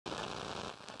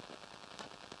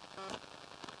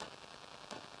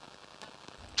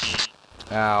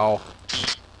Ow.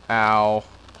 Ow.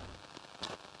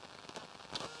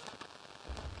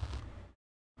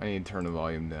 I need to turn the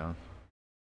volume down.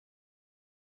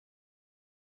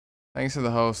 Thanks to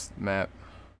the host, Matt.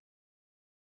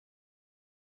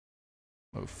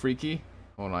 Oh, freaky?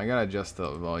 Hold on, I gotta adjust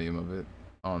the volume of it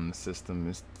on the system.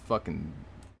 It's fucking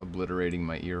obliterating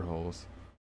my ear holes.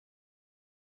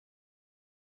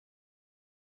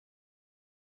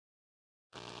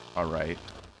 Alright.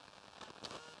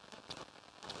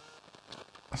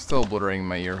 Still obliterating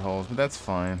my ear holes, but that's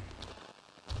fine.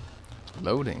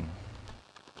 Loading.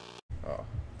 Oh.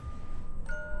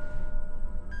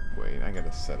 Wait, I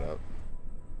gotta set up.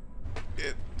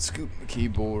 Scoot the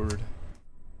keyboard.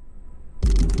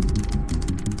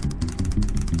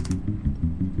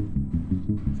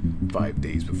 "5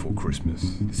 days before Christmas,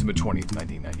 December 20th,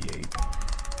 1998.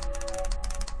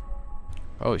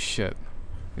 Oh shit.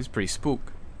 This is pretty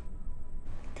spook.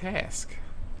 Task.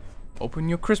 Open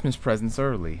your Christmas presents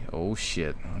early. Oh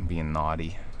shit. I'm being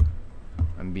naughty.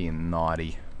 I'm being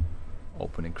naughty.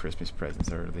 Opening Christmas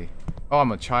presents early. Oh,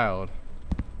 I'm a child.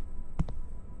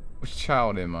 Which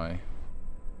child am I?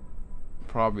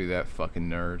 Probably that fucking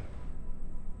nerd.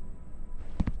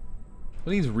 What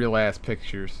are these real ass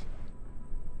pictures?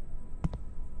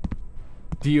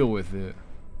 Deal with it.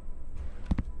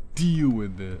 Deal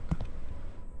with it.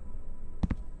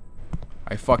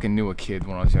 I fucking knew a kid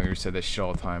when I was younger who said that shit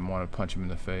all the time. I wanted to punch him in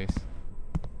the face.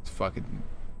 It's fucking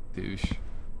douche.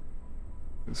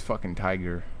 This fucking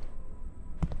tiger.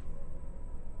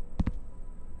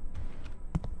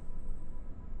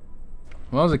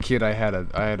 When I was a kid, I had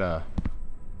a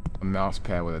mouse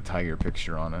pad with a tiger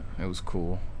picture on it. It was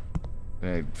cool.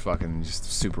 And it fucking just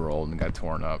super old and got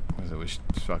torn up because it was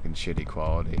fucking shitty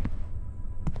quality.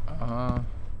 Can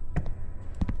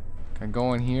I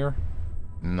go in here?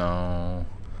 No.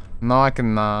 No, I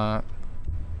cannot.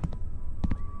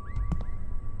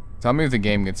 Tell me if the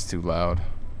game gets too loud.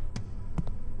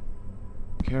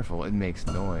 Careful, it makes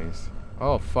noise.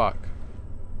 Oh, fuck.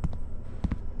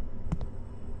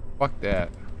 Fuck that.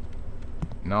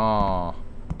 No.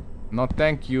 No,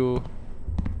 thank you.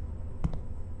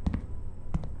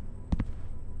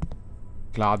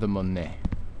 Claude Monet.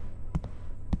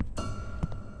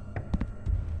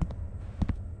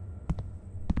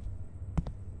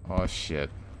 Oh shit.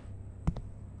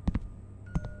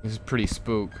 This is pretty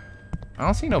spook. I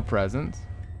don't see no presents.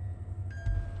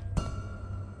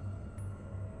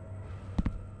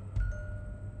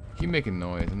 Keep making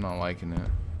noise. I'm not liking it.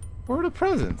 Where are the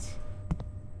presents?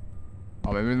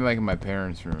 Oh, maybe they're like in my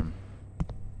parents' room.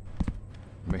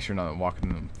 Make sure not walking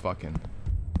in them fucking.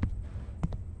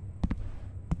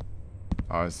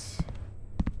 Oh, it's...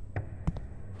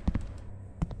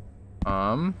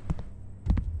 Oh,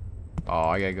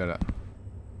 I gotta go to...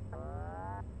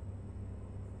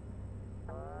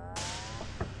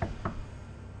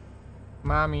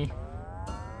 Mommy.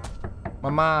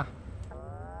 Mama.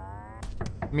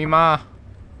 Mima.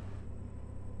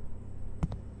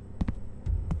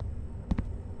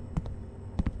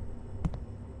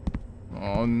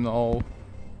 Oh no.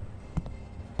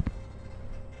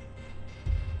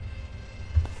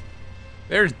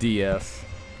 There's DS.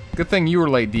 Good thing you were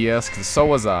late, DS, because so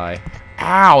was I.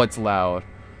 Ow, it's loud.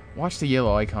 Watch the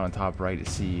yellow icon on top right to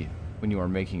see when you are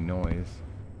making noise.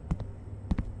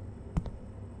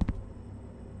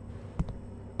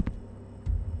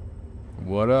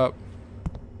 What up?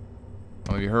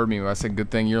 Oh, you heard me when I said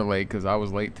good thing you're late, because I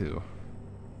was late too.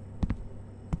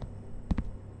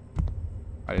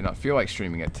 I did not feel like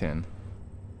streaming at 10.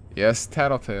 Yes,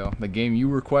 Tattletail, the game you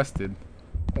requested.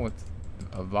 Oh, it's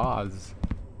a vase.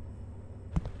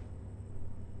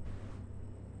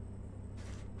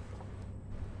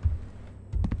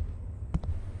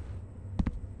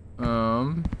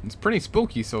 It's pretty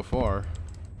spooky so far.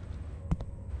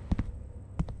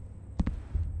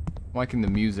 I'm liking the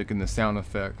music and the sound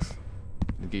effects.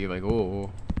 They get you like,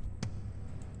 oh.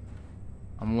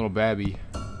 I'm a little babby.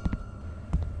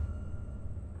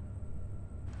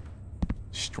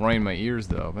 Destroying my ears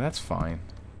though, but that's fine.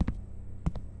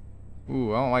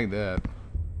 Ooh, I don't like that.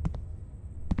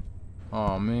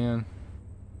 Oh man.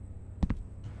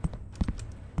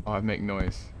 Oh, I make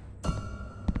noise.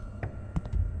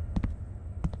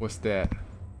 What's that?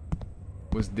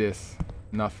 What's this?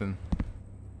 Nothing.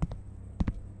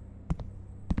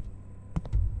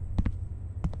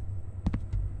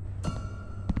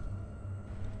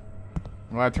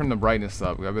 Well, I turned the brightness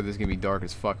up. I bet this is gonna be dark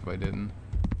as fuck if I didn't.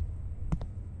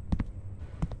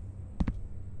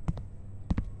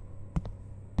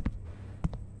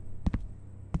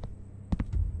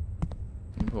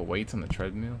 Put weights on the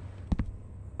treadmill.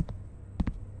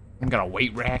 I got a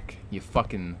weight rack. You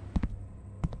fucking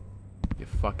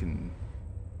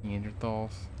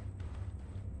Neanderthals.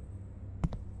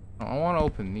 Oh, I want to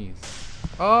open these.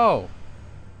 Oh.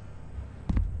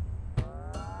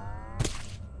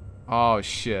 Oh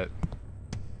shit.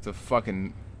 It's a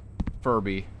fucking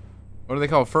Furby. What do they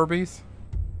call Furbies?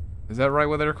 Is that right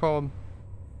what they're called?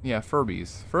 Yeah,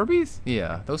 Furbies. Furbies?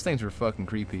 Yeah, those things were fucking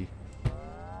creepy.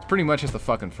 It's pretty much just a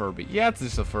fucking Furby. Yeah, it's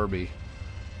just a Furby.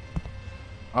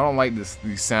 I don't like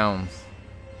these sounds.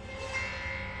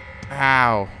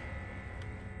 Ow.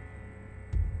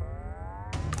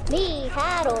 Me,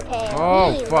 Tattletail.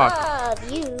 Oh, me fuck.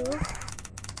 love you.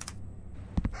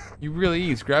 You really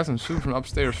eat. Grab some soup from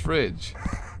upstairs fridge.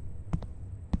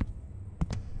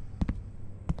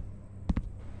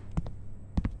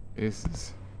 This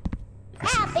is...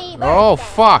 Happy birthday. Oh,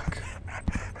 fuck.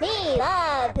 Me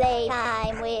love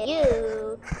playtime with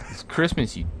you. It's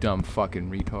Christmas, you dumb fucking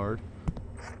retard.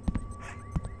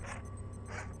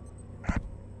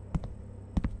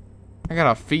 I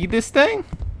gotta feed this thing?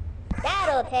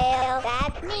 Tattletail,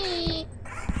 that's me.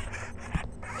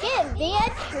 Give me a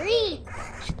treat.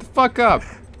 Shut the fuck up.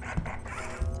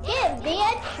 Give me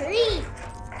a treat.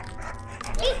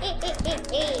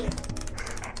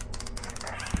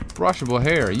 Brushable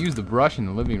hair. Use the brush in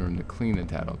the living room to clean the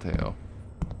Tattletail.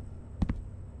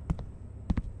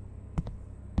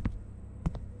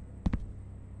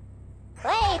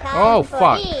 Playtime Oh, for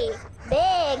fuck. me.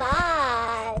 Big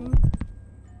on.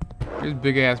 Here's a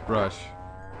big ass brush.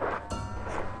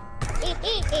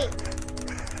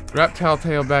 Wrap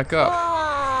Tattletail back up.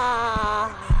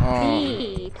 Oh.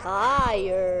 Me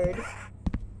tired.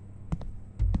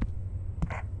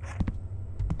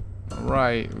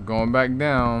 Alright, we're going back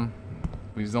down.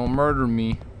 Please don't murder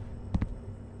me.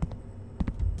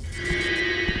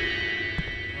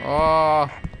 Oh.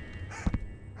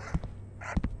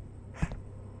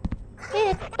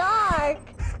 It's dark.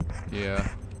 Yeah.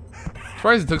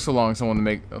 Surprised it took so long someone to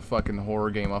make a fucking horror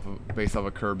game based off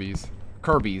of Furbies.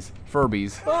 Kirby's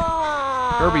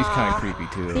kind of creepy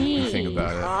too, if you think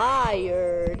about it.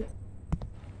 Tired.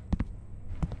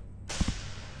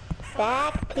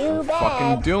 Back to I'm bed.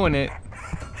 fucking doing it.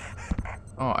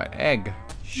 Oh, an egg.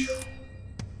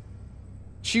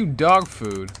 Chew dog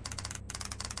food.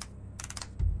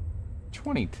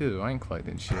 22. I ain't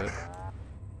collecting shit.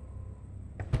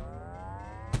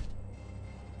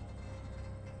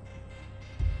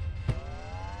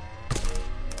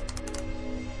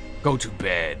 Go to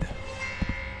bed.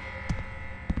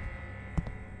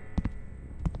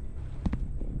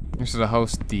 This is a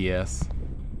host DS.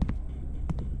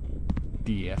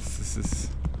 This is...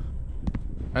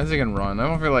 How's it gonna run? I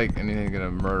don't feel like anything's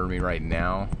gonna murder me right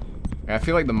now. I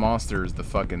feel like the monster is the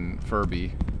fucking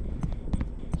Furby.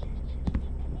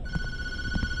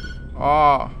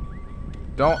 Oh.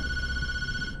 Don't...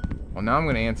 Well, now I'm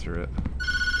gonna answer it.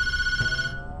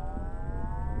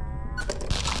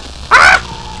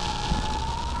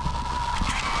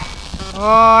 Oh,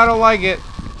 I don't like it.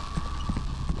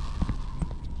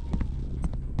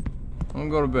 I'm gonna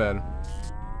go to bed.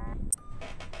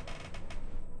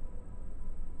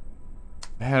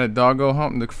 I had a doggo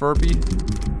hump the Furby.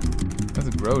 That's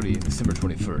a grody. December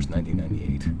 21st,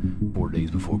 1998. 4 days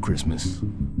before Christmas.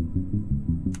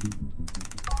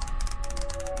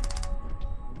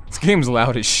 This game's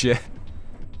loud as shit.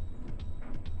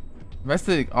 That's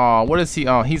the... Oh, what is he?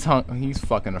 Oh, he's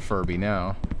fucking a Furby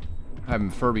now.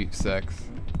 Having Furby sex.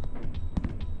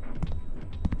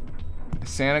 Is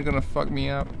Santa gonna fuck me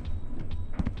up?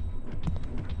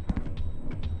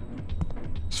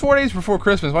 It's 4 days before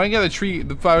Christmas. Why don't you get the tree,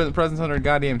 the presents under a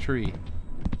goddamn tree?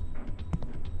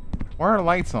 Why are the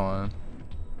lights on?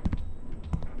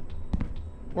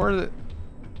 Where are the...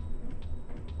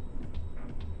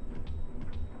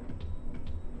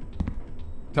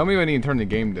 Tell me when I need to turn the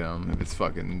game down if it's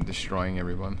fucking destroying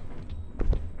everyone.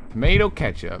 Tomato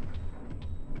ketchup.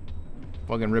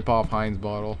 Fucking rip off Heinz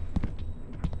bottle.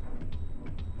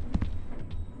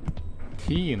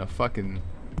 Tea and a fucking...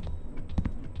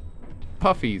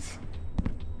 Puffies.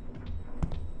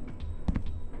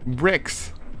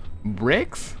 Bricks.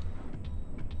 Bricks?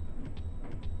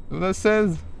 What that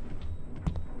says?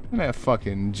 And that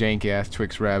fucking jank ass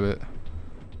Twix rabbit.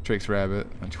 Trix rabbit.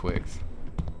 And Twix.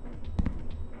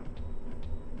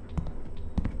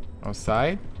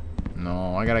 Outside?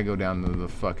 No, I gotta go down to the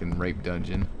fucking rape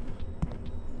dungeon.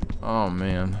 Oh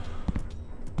man.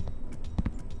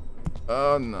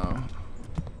 Oh no.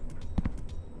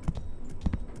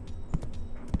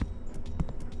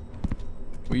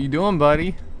 What you doing,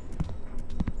 buddy?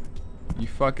 You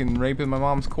fucking raping my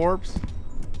mom's corpse?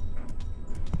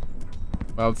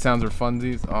 Loud sounds are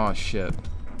funsies? Oh shit.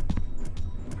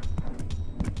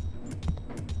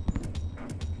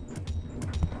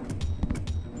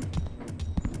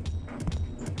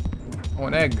 Oh,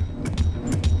 an egg.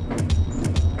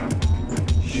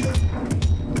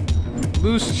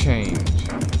 Loose change.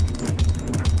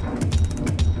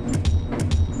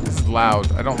 This is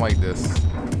loud. I don't like this.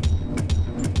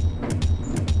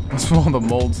 What's all the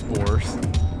mold spores?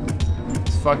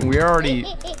 It's fucking. We already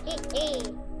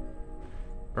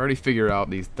figured out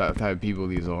these type of people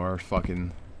these are.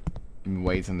 Fucking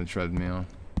weights on the treadmill.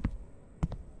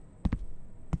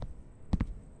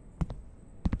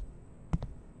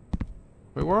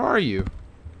 Wait, where are you?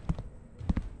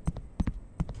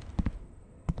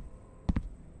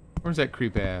 Where's that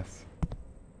creep ass?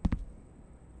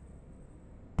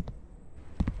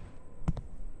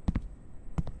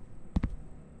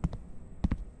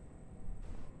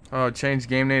 Oh, change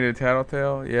game name to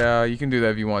Tattletail? Yeah, you can do that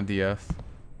if you want DS.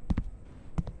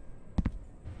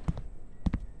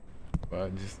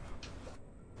 But just...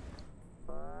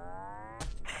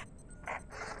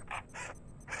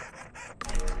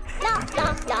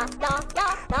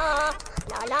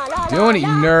 Doing it, you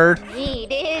nerd!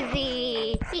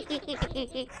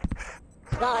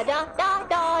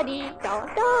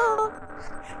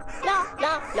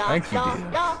 Thank you,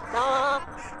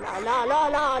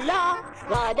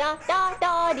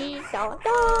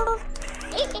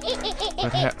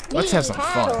 let's have some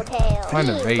fun. Find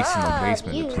a vase in the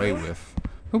basement to play with.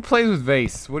 Who plays with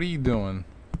vase? What are you doing?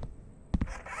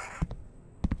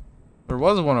 There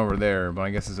was one over there, but I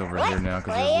guess it's over here now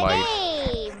because there's light.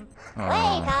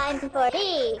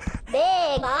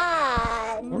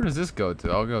 Where does this go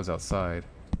to? Oh, it goes outside.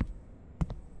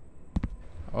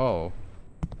 Oh.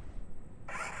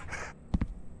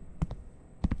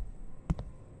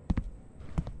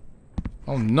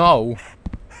 Oh no!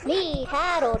 Me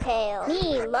Tattletail,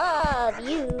 me love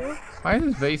you. Why is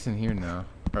this vase in here now?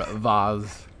 Or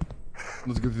vase.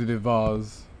 Let's go to the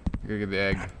vase. Gotta get the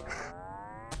egg.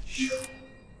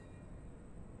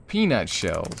 Peanut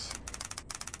shells.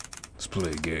 Let's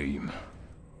play a game.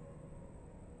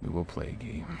 We will play a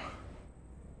game.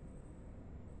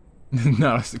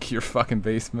 Not a secure fucking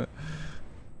basement.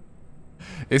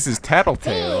 This is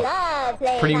Tattletail.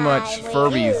 Pretty much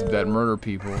Furbies that murder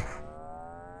people. If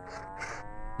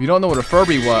you don't know what a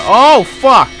Furby was. Oh,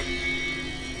 fuck!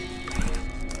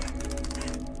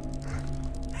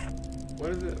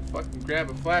 What is it? Fucking grab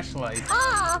a flashlight.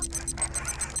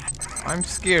 I'm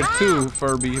scared too,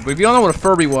 Furby. But if you don't know what a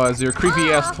Furby was, they're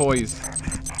creepy ass toys.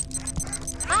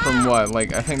 From what?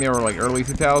 Like, I think they were like early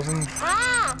 2000s.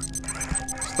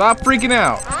 Stop freaking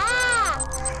out!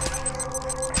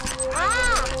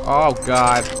 Oh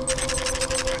god.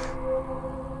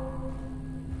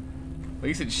 At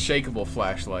least it's shakeable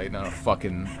flashlight, not a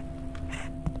fucking...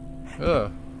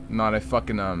 Ugh. Not a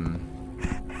fucking,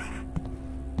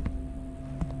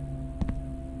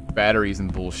 batteries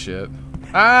and bullshit.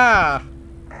 Ah!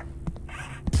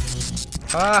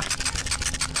 Ah!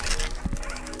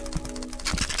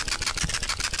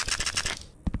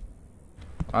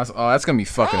 Oh, that's gonna be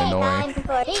fucking annoying.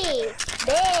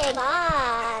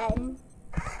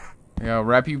 I gotta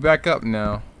wrap you back up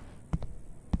now.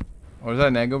 Oh, is that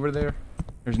an egg over there?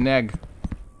 There's an egg.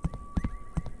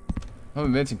 Home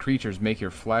events and creatures make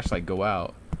your flashlight go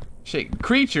out. Shake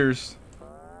creatures.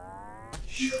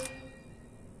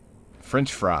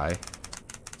 French fry.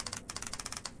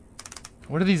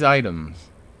 What are these items?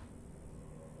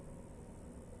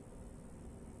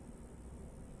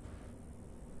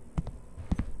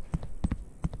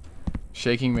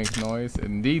 Shaking makes noise. It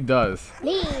indeed does.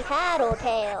 Me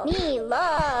Tattletail, me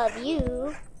love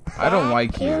you. I don't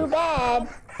like you. Too bad.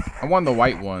 I want the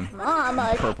white one.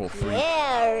 Mama's Purple freak.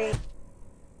 scary.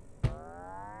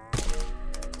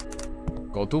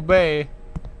 Go to bay.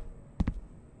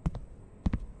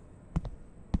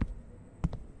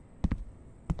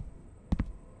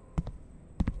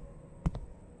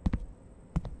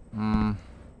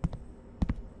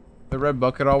 The red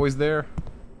bucket always there?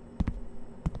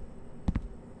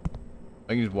 I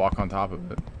can just walk on top of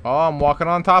it. Oh, I'm walking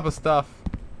on top of stuff.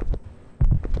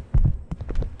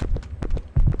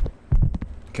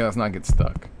 Okay, let's not get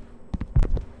stuck.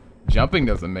 Jumping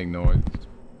doesn't make noise.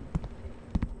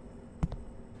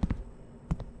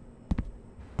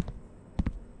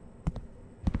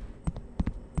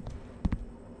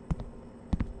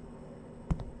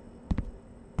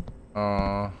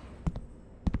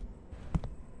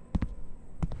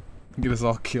 Get us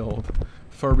all killed.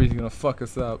 Furby's gonna fuck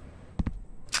us up.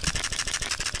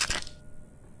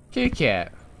 Kitty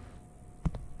cat.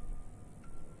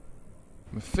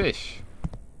 I'm a fish.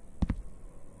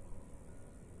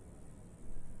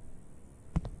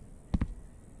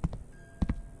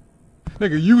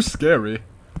 Nigga, you scary.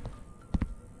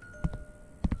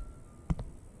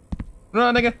 No,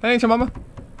 nigga, that ain't your mama.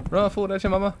 Run, fool, that your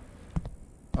mama.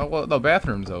 Oh, well, the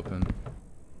bathroom's open.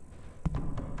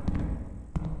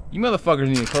 You motherfuckers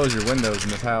need to close your windows in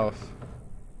this house.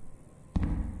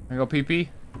 I go pee pee.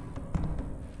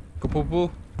 Go poo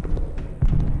poo.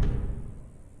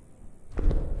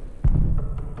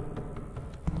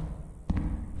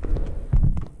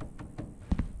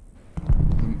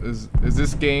 Is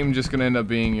this game just gonna end up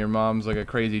being your mom's like a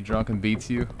crazy drunk and beats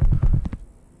you?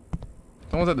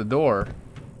 Someone's at the door.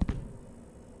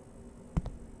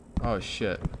 Oh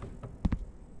shit.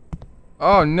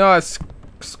 Oh no, it's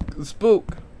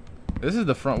spook. This is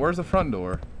the front. Where's the front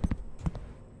door?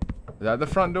 Is that the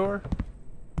front door?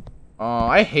 Oh,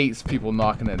 I hate people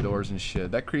knocking at doors and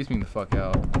shit. That creeps me the fuck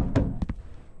out.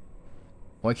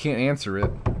 Well, I can't answer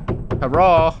it.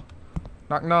 Hurrah!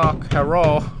 Knock knock.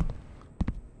 Hurrah!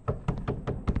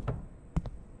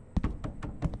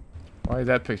 Why is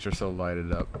that picture so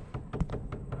lighted up?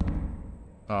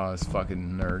 Oh, it's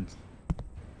fucking nerds.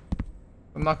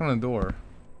 I'm knocking on the door.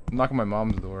 I'm knocking on my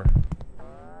mom's door.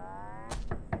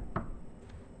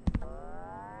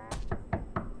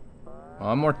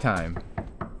 One more time.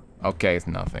 Okay, it's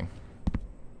nothing.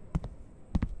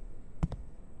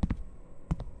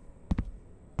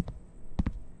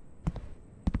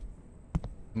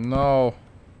 No.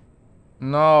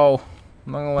 No.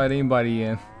 I'm not gonna let anybody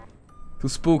in. Too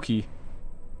spooky.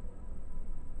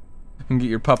 And get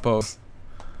your puppos.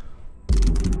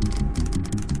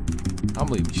 I don't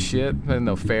believe shit. There's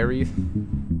no fairies.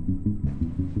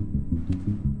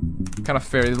 What kind of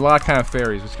fairy? There's a lot of kind of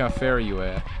fairies. Which kind of fairy you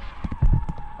at?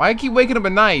 Why I keep waking up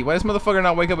at night? Why does this motherfucker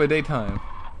not wake up at daytime?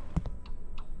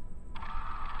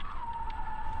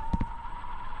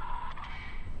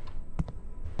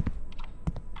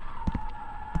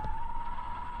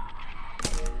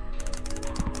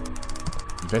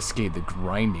 Investigate the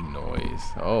grinding noise.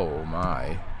 Oh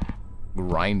my.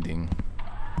 Grinding.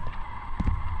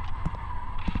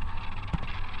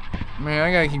 Man,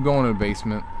 I gotta keep going to the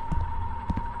basement.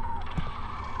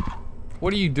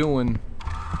 What are you doing?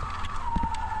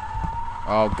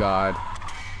 Oh god.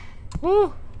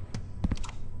 Woo!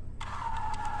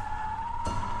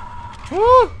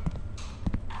 Woo!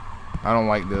 I don't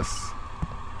like this.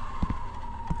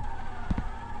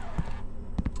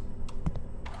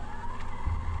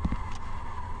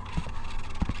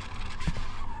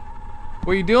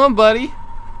 What are you doing, buddy?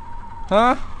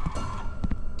 Huh?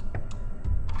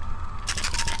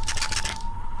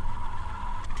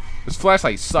 This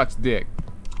flashlight sucks dick.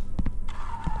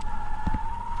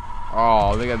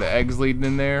 Oh, they got the eggs leading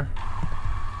in there.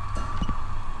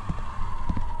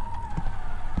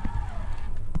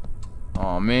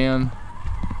 Oh man.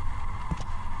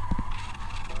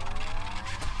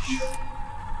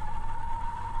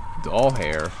 Doll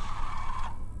hair.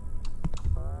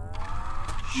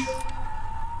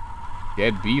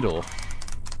 Dead beetle.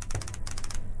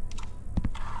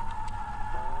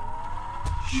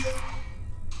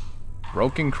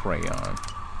 Broken crayon.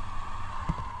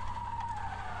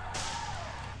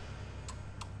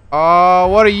 Oh,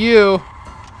 what are you?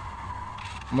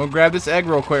 I'm gonna grab this egg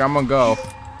real quick. I'm gonna go.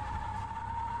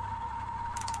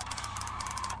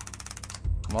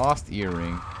 Lost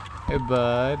earring. Hey,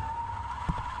 bud.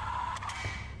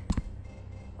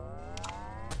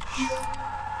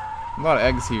 A lot of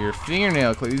eggs here.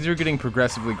 Fingernail clip. These are getting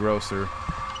progressively grosser.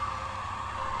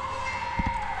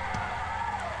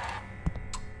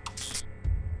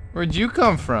 Where'd you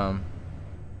come from?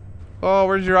 Oh,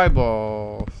 where's your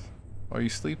eyeballs? Are you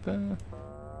sleeping?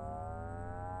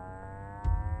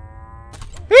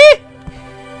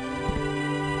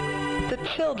 The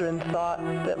children thought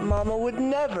that Mama would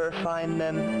never find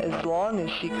them as long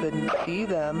as she couldn't see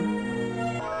them.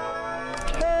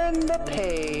 Turn the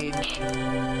page.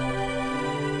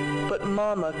 But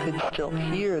Mama could still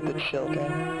hear the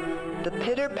children. The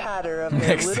pitter-patter of their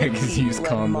Next little thing is feet use led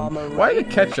condom. Mama Why right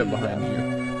the ketchup behind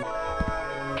you?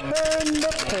 Turn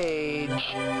the page.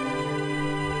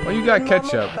 Well, you got And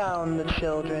ketchup. Mama found the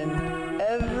children,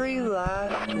 every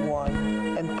last one,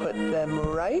 and put them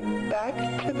right back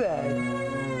to bed.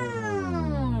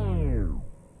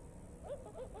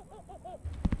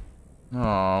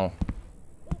 Oh.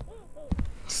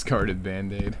 Discarded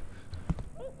Band-Aid.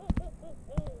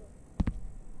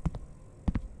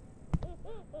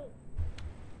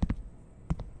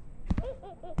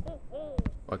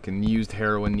 Fucking used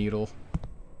heroin needle.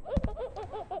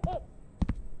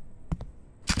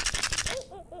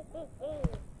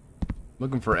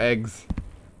 Looking for eggs.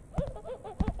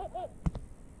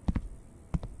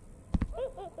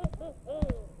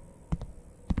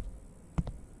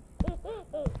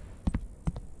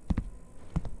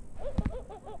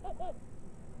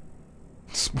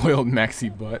 Spoiled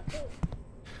maxi butt.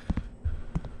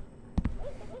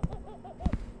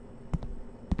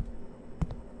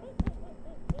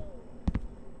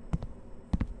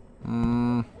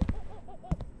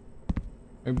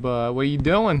 Hey, bud, what are you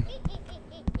doing?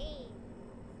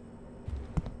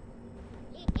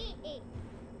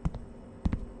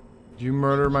 Did you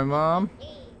murder my mom?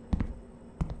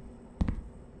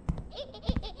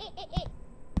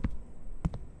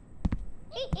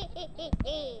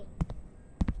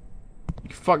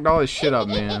 You fucked all this shit up,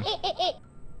 man.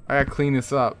 I gotta clean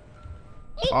this up.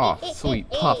 Oh, sweet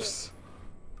puffs.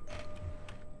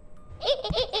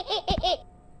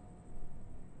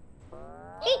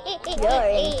 You're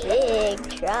in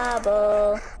big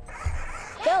trouble.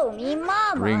 Show me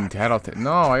mama. Bring Tattletail.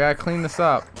 No, I gotta clean this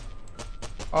up.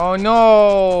 Oh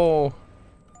no!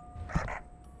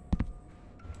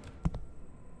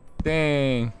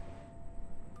 Dang.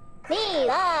 Me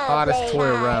love Hottest toy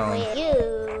playtime around. with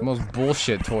you. Most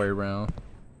bullshit toy around.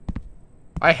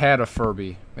 I had a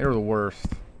Furby. They were the worst.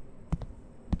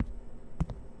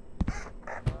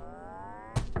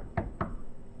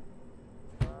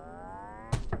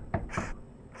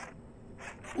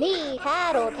 Me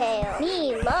Tattletail.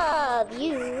 Me love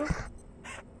you.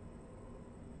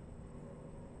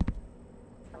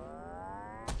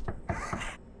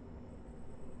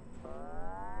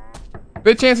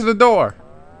 Bitch, answer the door.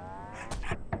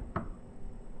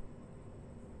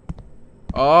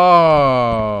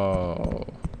 Oh.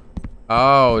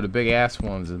 Oh, the big ass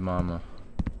one's his mama.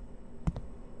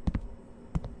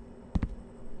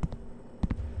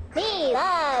 Me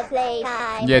love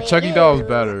playtime Yeah, with Chucky you. Doll's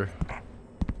better.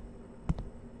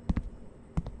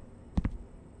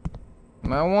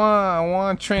 I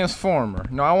want Transformer.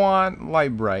 No, I want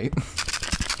Light Bright.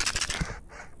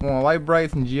 I want Light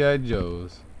Brights and G.I.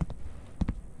 Joes.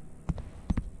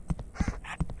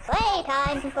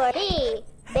 Playtime for me.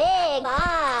 Big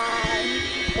time.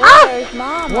 Where's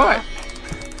mama? What?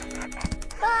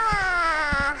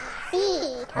 Ah, be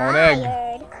Oh, an egg.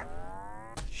 tired.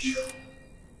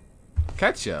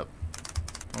 Ketchup.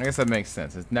 I guess that makes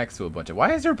sense. It's next to a bunch of.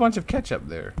 Why is there a bunch of ketchup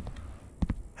there?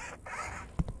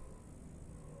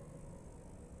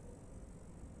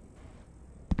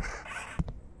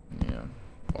 Yeah.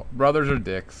 Well, brothers are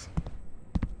dicks.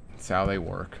 That's how they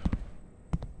work.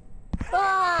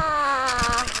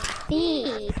 Ah,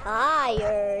 be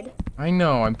tired. I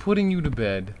know. I'm putting you to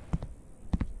bed.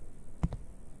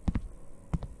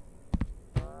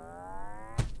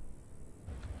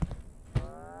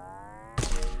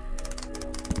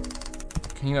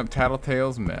 Clean up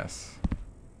Tattletail's mess.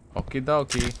 Okie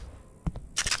dokie.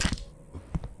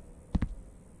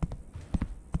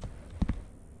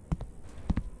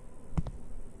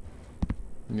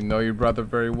 You know your brother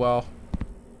very well.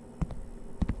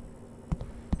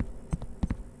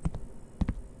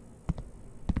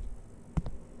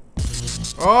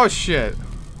 Oh shit!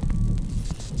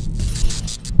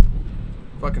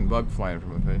 Fucking bug flying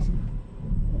from my face.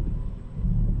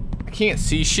 I can't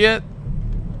see shit.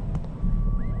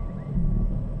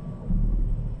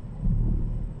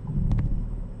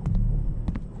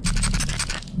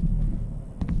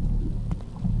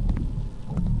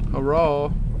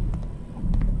 Hurrah.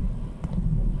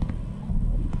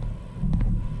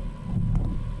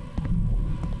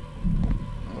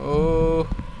 Oh.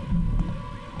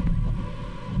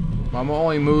 Mama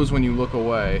only moves when you look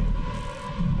away.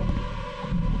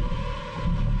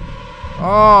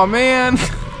 Oh man.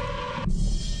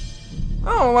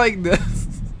 I don't like this.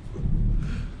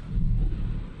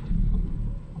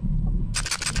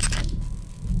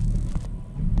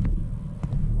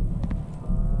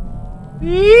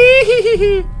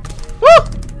 Woo!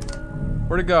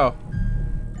 Where'd it go?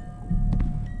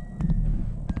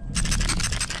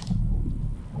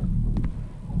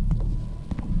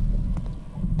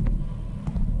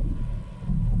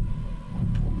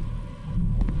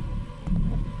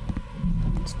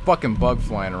 It's fucking bug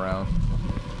flying around.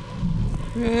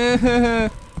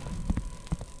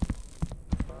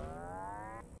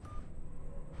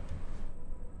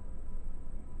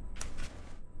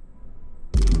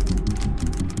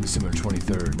 December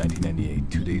 23rd,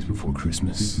 1998, 2 days before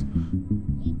Christmas.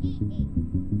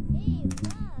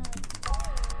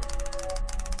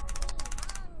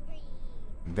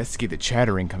 Investigate the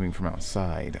chattering coming from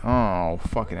outside. Oh,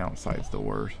 fucking outside's the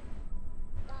worst.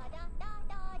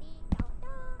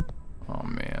 Oh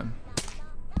man.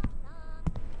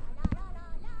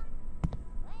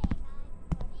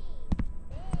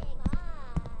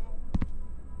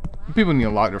 People need to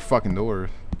lock their fucking doors.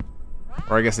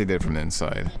 Or I guess they did from the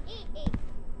inside.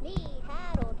 Me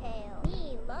Tattletail.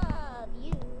 Me love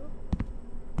you.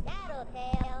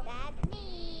 Tattletail, that's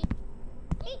me.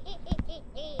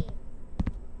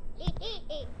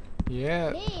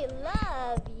 Yeah. Me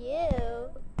love you.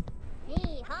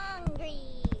 Me hungry.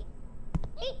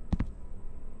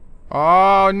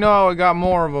 Oh no, I got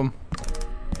more of them.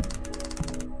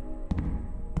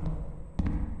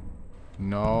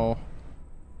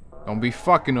 Don't be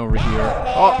fucking over here.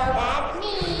 Oh,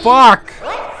 That's me. fuck!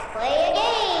 Let's play a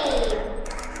game.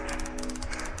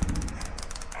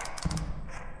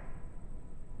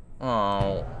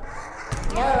 Oh.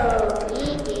 No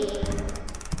eating.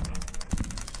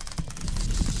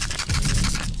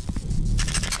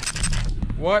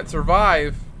 What?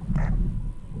 Survive?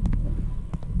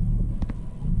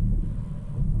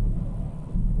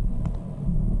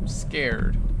 I'm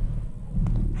scared.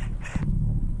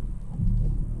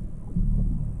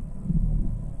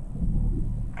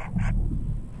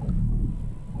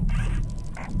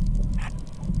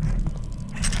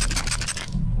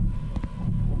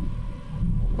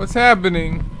 What's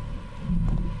happening?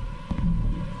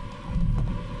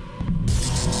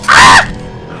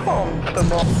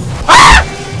 Comfortable.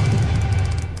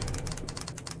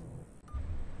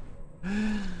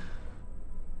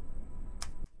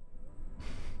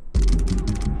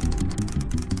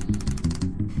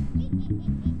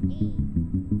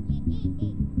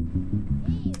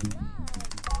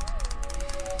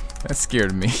 That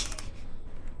scared me.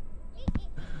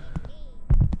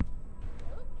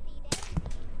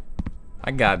 I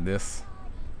got this.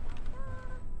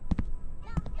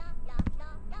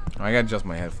 I gotta adjust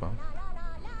my headphone.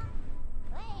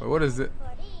 Wait, what is it?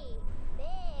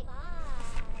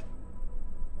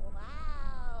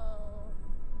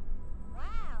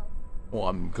 Well,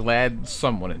 I'm glad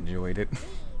someone enjoyed it.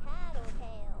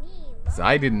 'Cause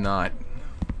I did not.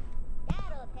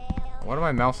 Why do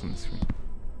I mouse on the screen?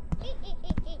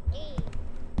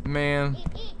 Man.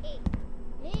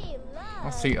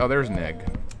 Let's see. Oh, there's an egg.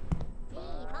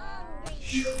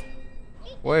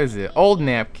 What is it? Old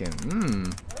napkin.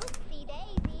 Mmm.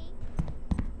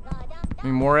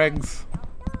 Any more eggs?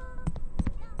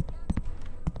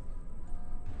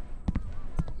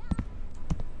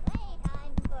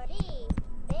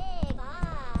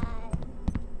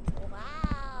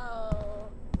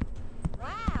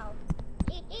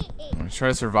 I'm gonna try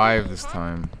to survive this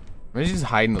time. Maybe just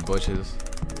hide in the bushes.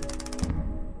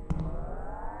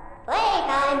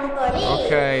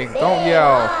 Okay, don't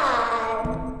yell.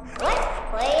 Let's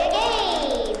play a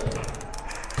game.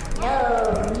 No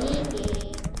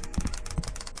eating.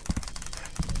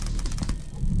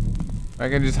 I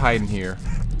can just hide in here.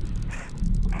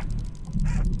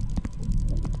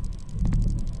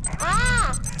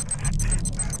 Ah!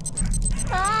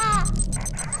 Ah!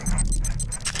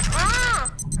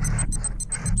 Ah!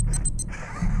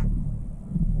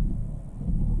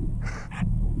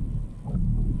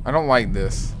 I don't like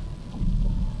this.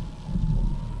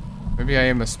 Maybe I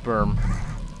am a sperm.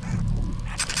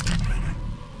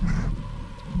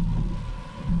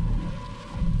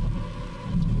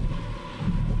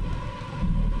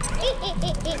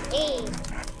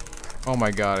 Oh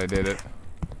my god, I did it.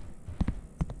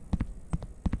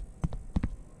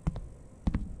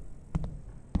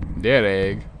 Dead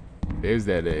egg. There's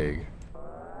that egg.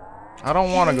 I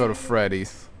don't want to go to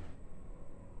Freddy's.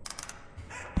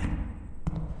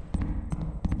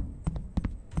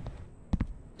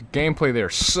 The gameplay there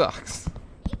sucks.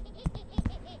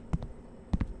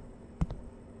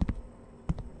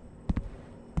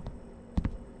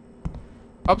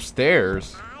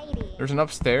 Upstairs? There's an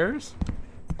upstairs?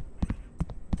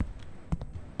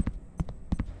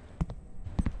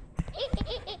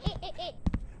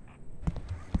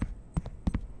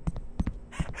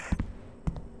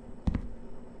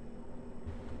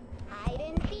 Hide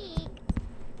and seek.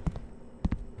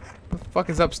 What the fuck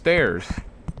is upstairs?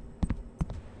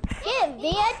 Give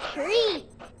me a treat.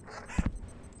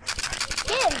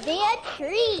 Give me a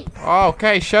treat. Oh,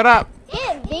 okay, shut up.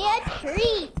 Give me a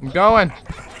treat. I'm going.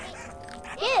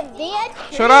 Give me a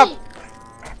treat. Shut up.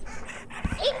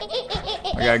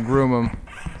 I gotta groom him.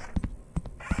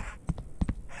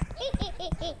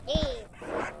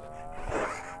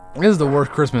 This is the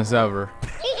worst Christmas ever.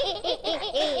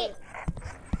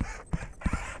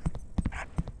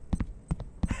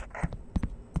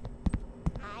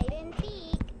 Hide and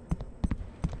seek.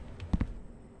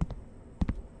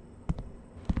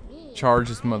 Charge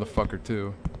this motherfucker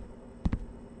too.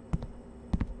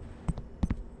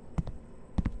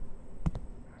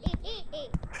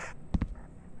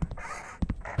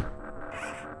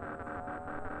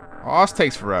 Oh, this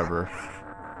takes forever.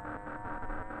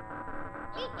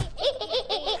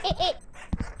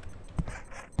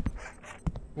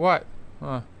 What?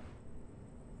 Huh.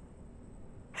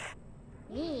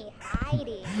 Me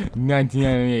hiding.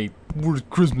 1998, worst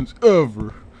Christmas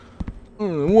ever.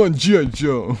 One G.I.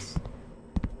 Jones.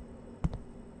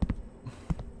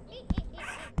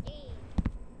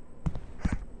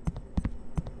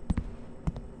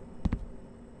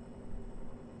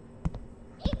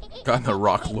 Got the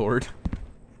Rock Lord.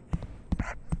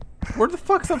 Where the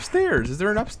fuck's upstairs? Is there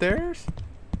an upstairs?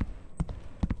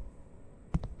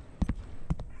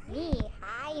 Me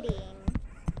hiding.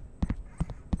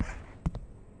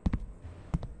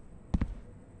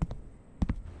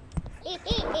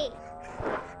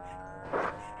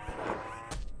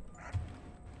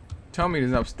 Tell me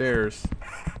he's upstairs.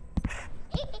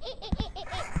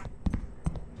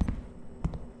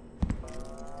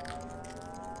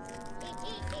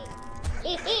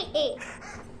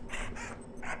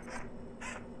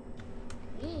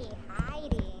 Me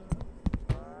hiding.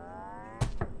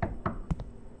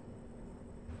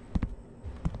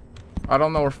 I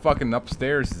don't know where fucking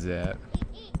upstairs is at.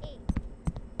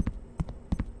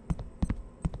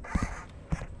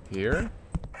 Here?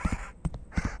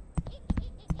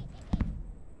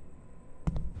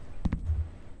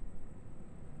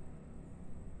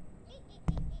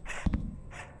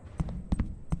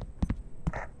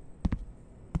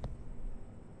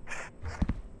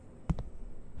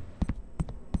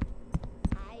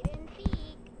 Hide and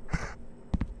seek.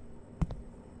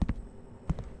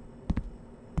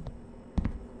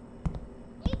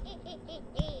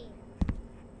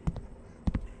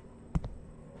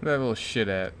 Where that little shit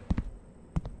at?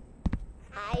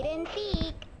 Hide and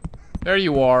seek. There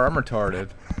you are. I'm retarded.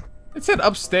 It said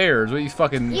upstairs. What you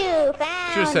fucking... You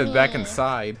found Should've said me. back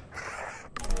inside.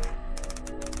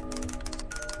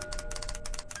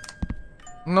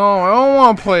 No, I don't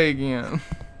want to play again.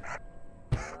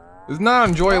 It's not an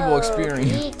enjoyable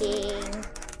experience. Peeking.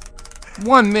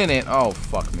 1 minute. Oh,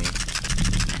 fuck me.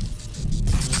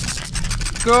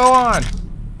 Go on.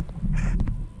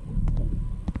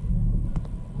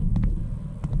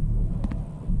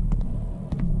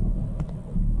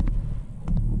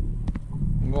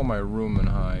 Go in my room and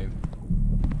hide.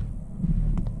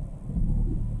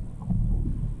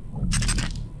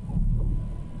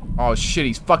 Oh shit,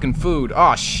 he's fucking food.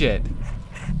 Oh shit.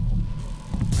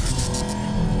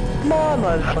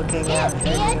 Mama's looking Give me a after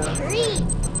you. treat.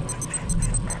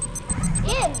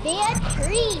 Give me a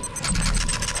treat.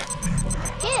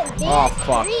 Give me Oh, a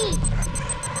fuck. treat.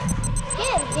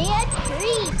 Give me a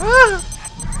treat. Ah,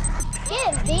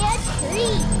 Give me a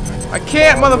treat. I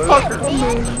can't, motherfucker. Give me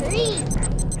a treat.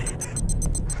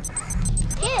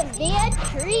 Give me a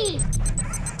treat.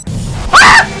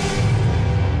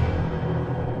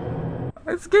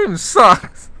 This game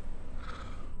sucks.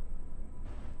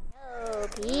 No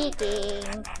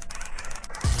peeking.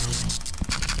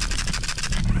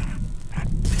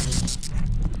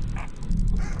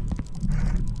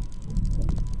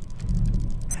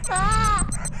 Ah!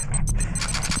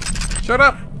 Shut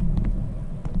up.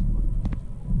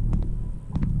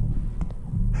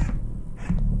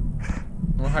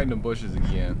 We're hiding in the bushes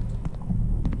again.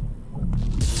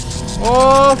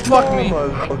 Oh, fuck me.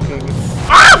 Mama's looking.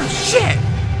 Oh, shit.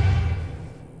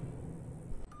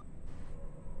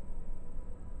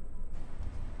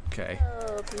 Okay.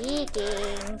 No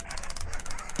peeking.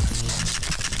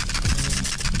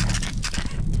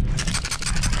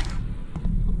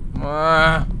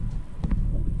 Ah.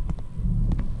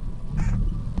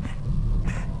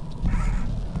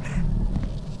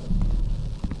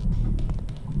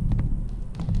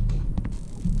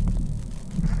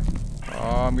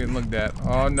 Oh, I'm getting looked at.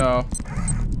 Oh no.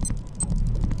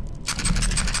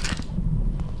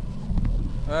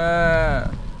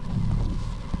 Ah.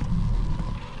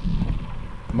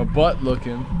 My butt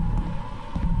looking.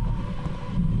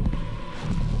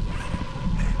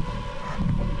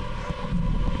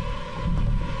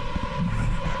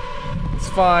 It's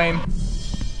fine.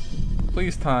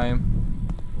 Please, time.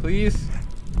 Please?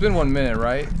 It's been 1 minute,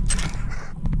 right?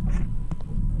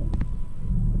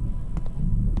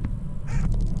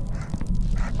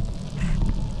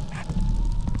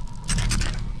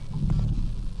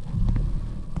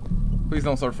 Please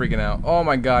don't start freaking out. Oh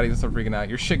my god, he's gonna start freaking out.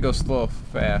 Your shit goes slow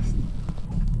fast.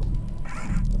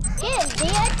 Give me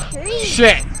a treat.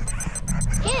 Shit!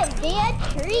 Give me a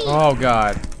treat. Oh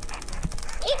god.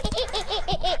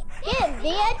 Give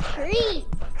me a treat.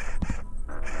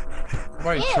 I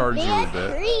might Give charge me you a a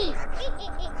bit. treat.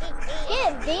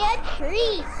 Give me a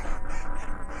treat.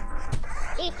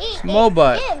 Small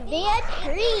butt. Give me a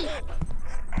treat.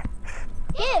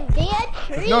 Give me a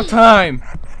treat. There's no time.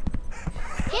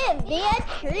 Give me a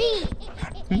treat.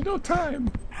 There's no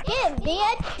time. Give me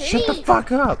a treat. Shut the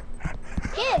fuck up.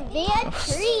 Give me a I'll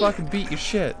treat. fucking beat your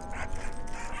shit.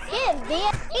 Give me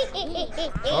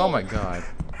a Oh my god.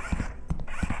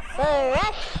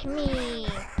 Brush me.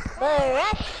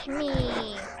 Brush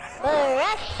me.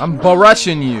 Brush I'm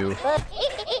barushing you.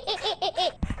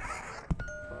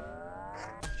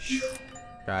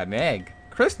 Got an egg.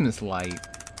 Christmas light.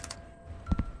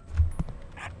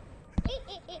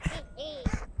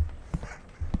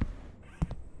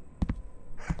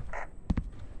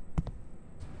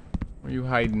 Where are you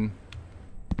hiding?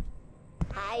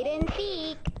 Hide and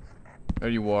seek. There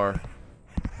you are.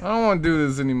 I don't want to do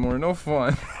this anymore. No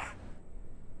fun.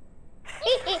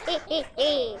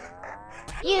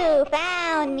 You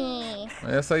found me.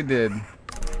 Yes, I did.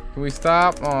 Can we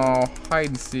stop? Oh, hide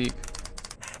and seek.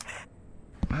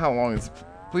 How long is?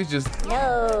 Please just.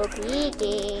 No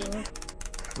peeking.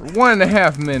 For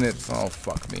 1.5 minutes. Oh,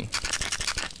 fuck me.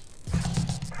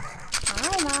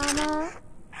 Hi, Mama.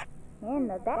 In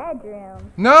the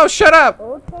bedroom. No, shut up.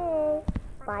 Okay.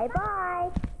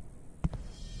 Bye-bye.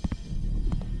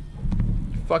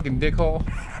 Fucking dickhole.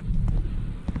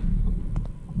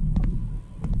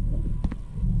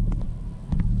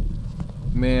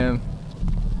 Man.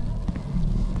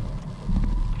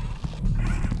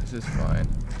 This is fine.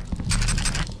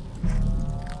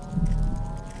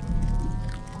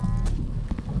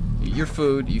 Eat your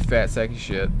food, you fat sack of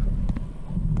shit.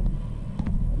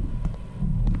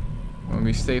 Want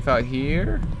me safe out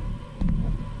here?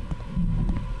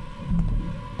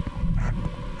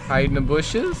 Hide in the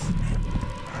bushes?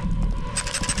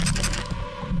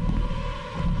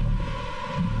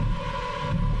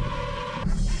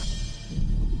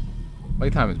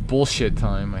 Playtime is bullshit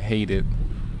time. I hate it.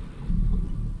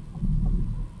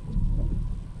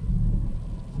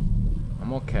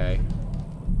 I'm okay.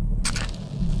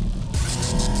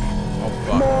 Oh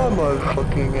fuck. Mama's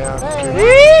looking after you.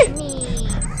 Rush me.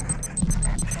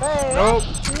 Nope.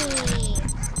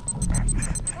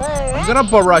 I'm gonna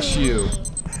barush you.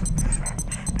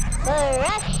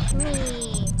 Rush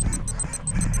me.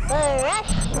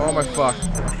 Rush Oh my fuck.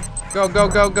 Go, go,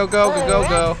 go, go, go, go, go,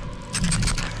 go.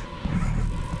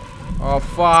 Oh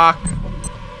fuck.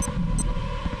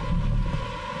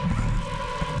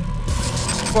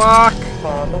 Fuck.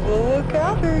 Mama will look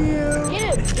after you.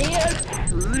 Give me a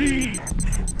treat.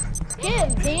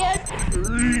 Give me a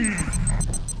treat.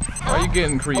 Why are you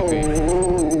getting creepy?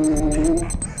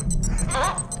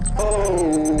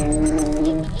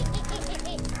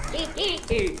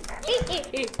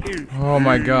 Oh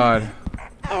my god.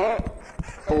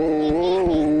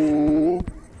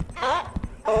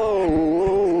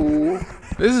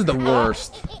 This is the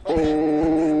worst.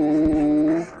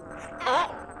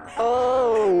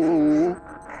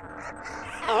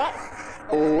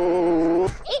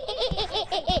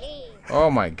 Oh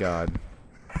my god.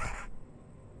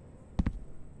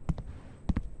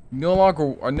 I no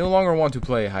longer want to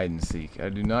play hide and seek. I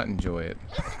do not enjoy it.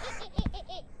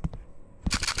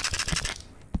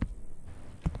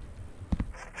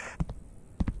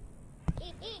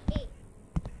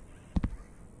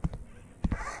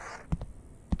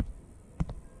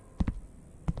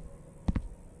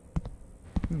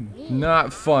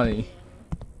 Not funny.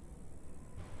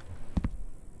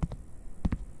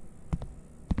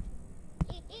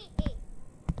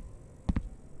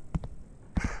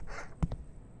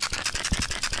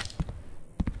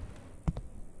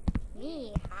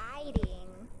 Me hiding.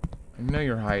 I know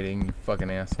you're hiding, you fucking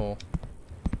asshole.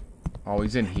 Oh,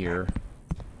 he's in here.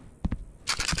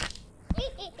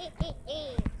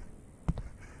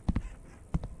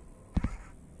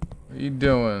 What are you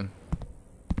doing?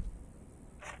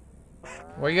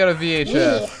 Why you got a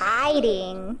VHS? Me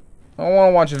hiding. I don't want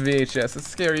to watch a VHS. It's the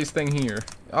scariest thing here.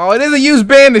 Oh, it is a used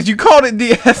bandage. You called it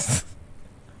DS.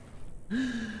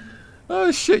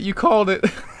 Oh shit, you called it.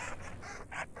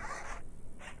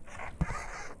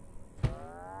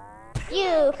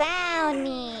 You found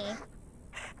me.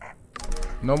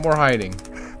 No more hiding.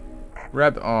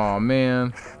 Grab. Oh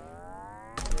man.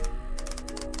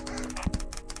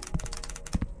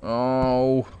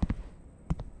 Oh.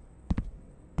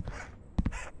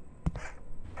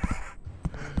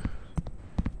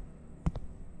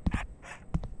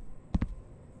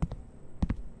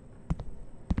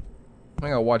 I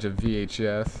gotta watch a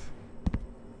VHS.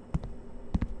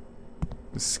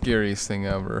 The scariest thing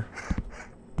ever.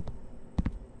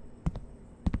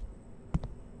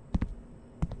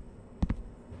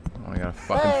 Oh, I gotta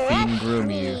fucking feed and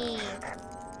groom you.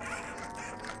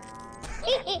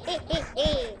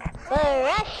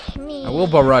 Brush me. I will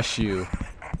barush you.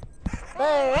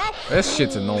 Brush This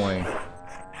shit's annoying.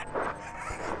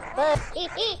 Hee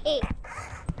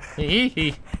hee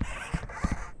hee.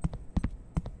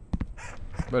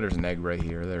 But there's an egg right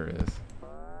here. There it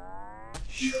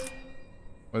is.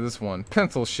 What's this one?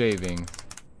 Pencil shaving.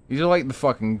 These are like the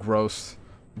fucking gross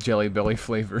Jelly Belly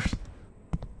flavors.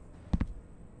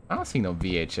 I don't see no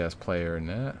VHS player in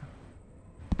that.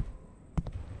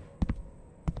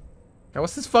 God,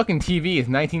 what's this fucking TV? It's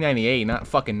 1998, not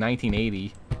fucking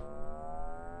 1980.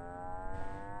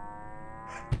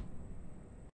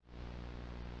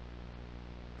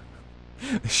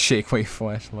 The Shakeway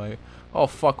flashlight. Oh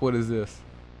fuck, what is this?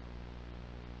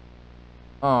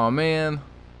 Oh man.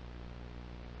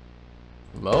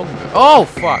 Low. Oh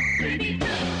fuck.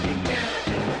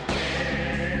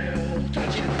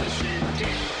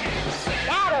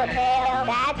 Tattletail,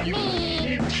 that's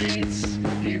me.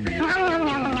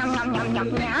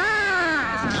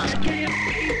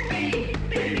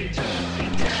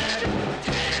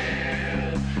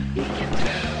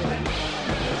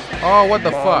 Oh, what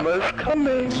the fuck? Mama's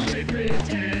coming.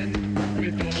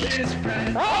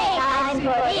 Playtime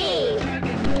for Eve.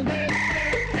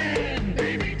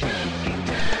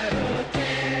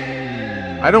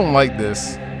 I don't like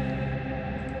this.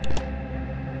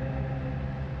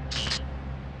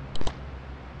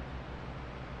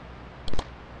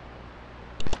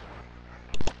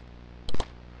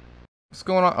 What's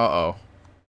going on? Uh-oh.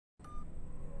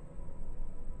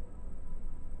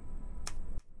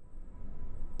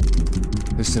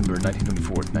 December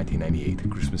 1924th, 1998,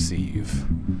 Christmas Eve.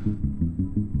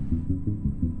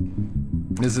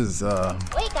 This is, Wake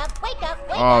up, wake up,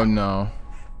 wake oh up. no.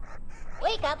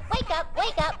 Wake up, wake up,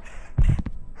 wake up.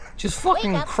 Just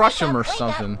fucking Wake up, crush wake him or up, wake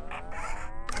up. something.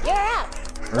 You're up.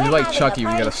 Or We're you like having Chucky,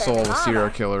 we got a party for soul of a Mama. serial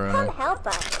killer in Come him. help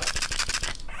us.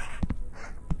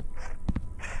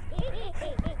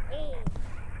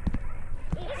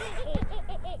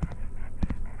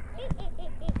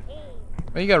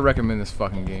 Well, you gotta recommend this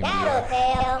fucking game.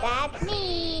 Tattletail, that's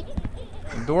me.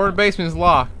 The door to the basement is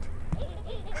locked.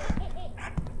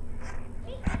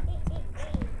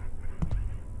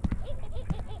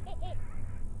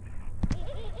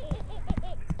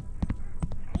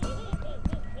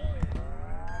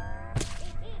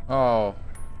 Oh.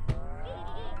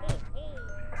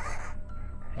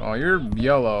 Oh, you're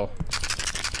yellow.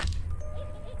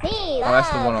 Me that's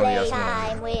the one on the love yes one.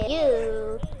 playtime with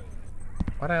you.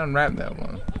 Why'd I unwrap that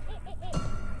one?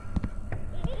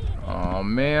 Oh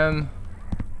man.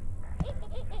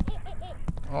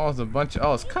 Oh, it's a bunch of.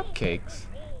 Oh, it's cupcakes.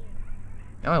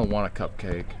 I don't want a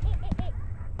cupcake.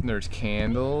 And there's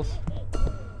candles.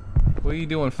 What are you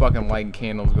doing fucking lighting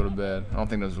candles to go to bed? I don't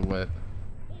think those are lit.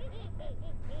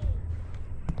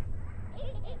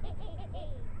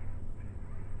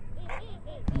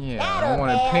 Yeah, I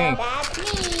wanted pink. That's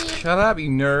me. Shut up, you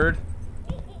nerd.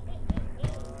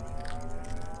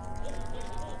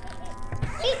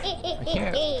 I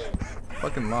can't.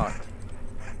 Fucking locked.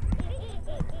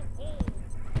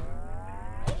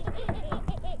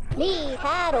 Me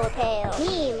Tattletail,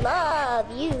 me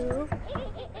love you.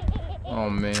 Oh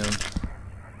man.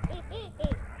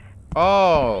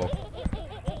 Oh.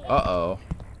 Uh-oh.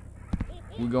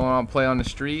 We going on play on the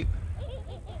street?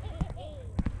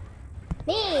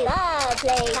 Me love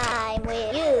playtime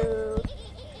with you.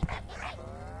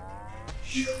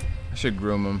 I should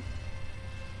groom him.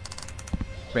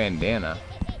 Bandana.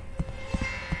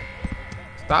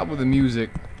 Stop with the music.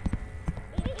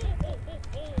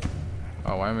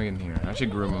 Oh, why am I in here? I should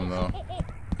groom him though.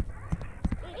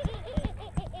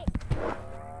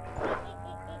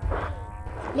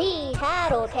 Me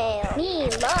Tattletail, me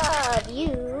love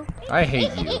you. I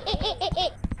hate you.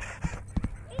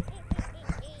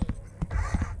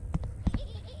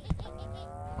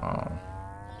 Oh.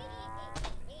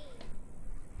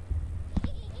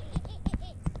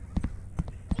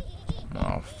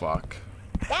 Oh fuck.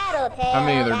 Tattletail, How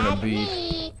many are there gonna that's be?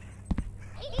 me.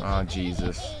 Oh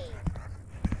Jesus.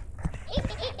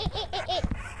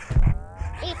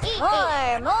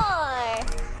 More.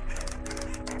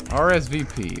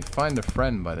 RSVP. Find a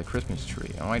friend by the Christmas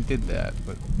tree. Oh, I did that,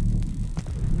 but.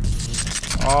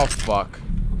 Oh fuck.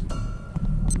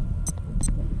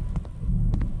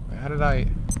 How did I?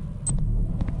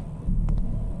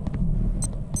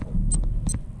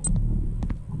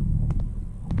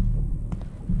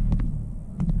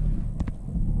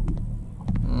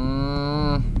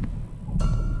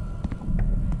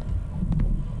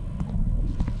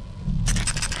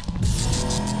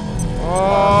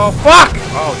 Oh fuck!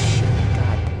 Oh shit!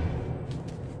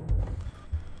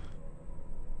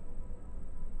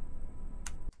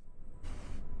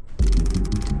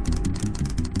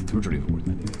 December 24th,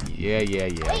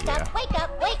 1998. Yeah. Wake up, wake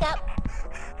up, wake up.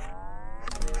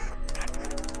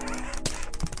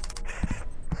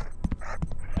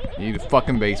 You need a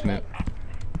fucking basement.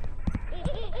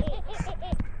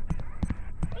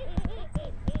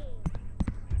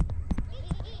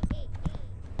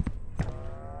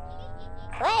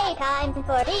 Playtime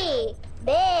for the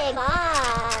big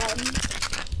fun.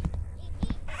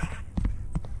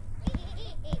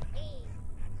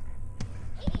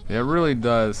 It really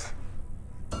does.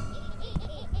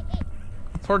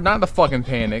 It's hard not to fucking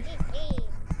panic.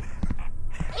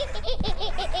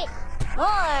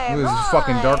 More. This is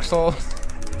fucking Dark Souls.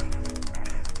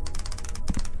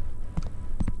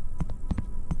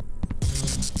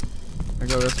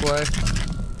 Go this way.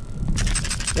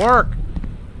 Work!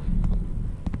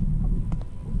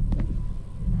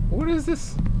 What is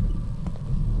this?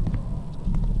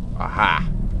 Aha!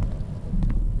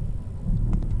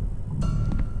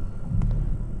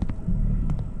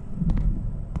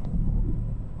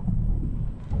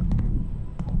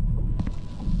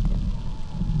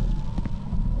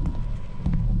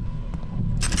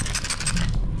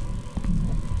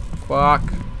 Fuck.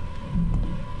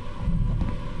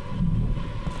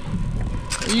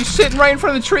 Are you sitting right in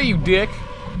front of the tree, you dick?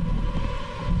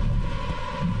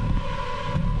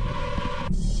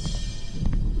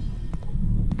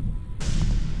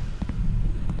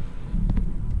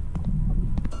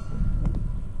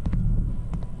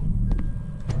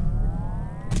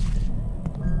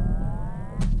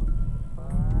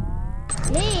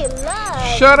 Me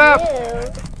love Shut up!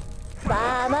 you.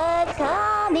 Mama's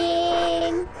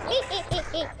coming.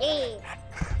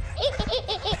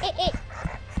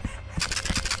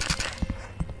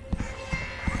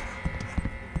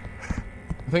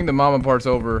 I think the mama part's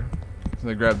over. So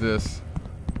I grab this.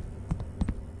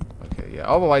 Okay, yeah,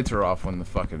 all the lights are off when the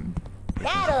fucking fuck you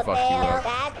Tattletail, up.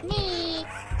 that's me.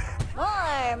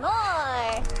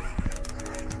 More.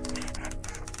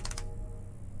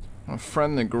 A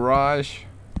friend in the garage.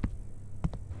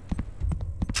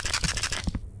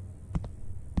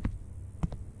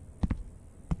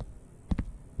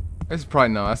 This is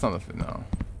probably no. That's not the no.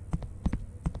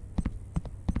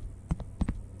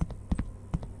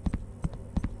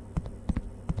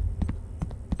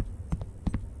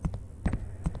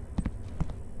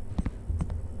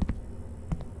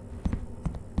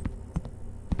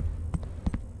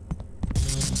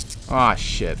 Ah,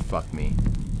 shit. Fuck me.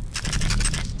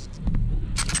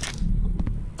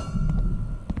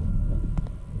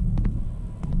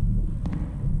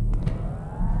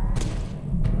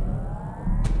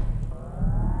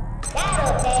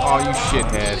 Oh, you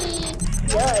shithead.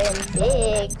 You're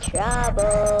in big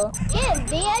trouble.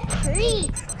 Give me a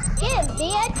treat. Give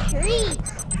me a treat.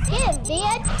 Give me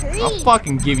a treat. I'll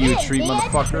fucking give you a Give treat, me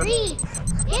motherfucker. treat.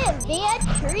 Give me a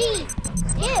treat.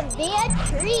 Give me a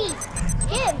treat.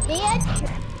 Give me a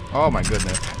treat. Oh my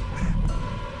goodness.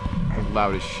 That's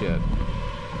loud as shit.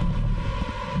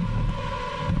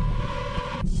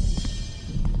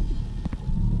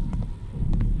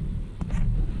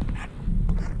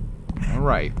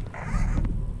 Alright.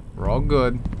 We're all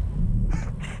good.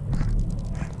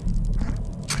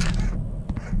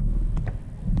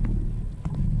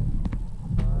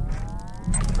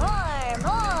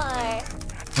 More.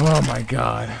 Oh my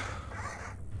god.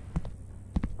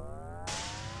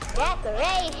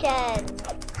 Decorations.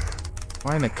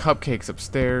 Why in the cupcakes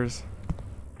upstairs?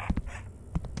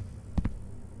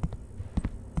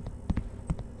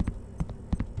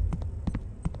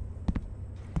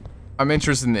 I'm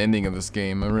interested in the ending of this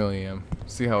game. I really am.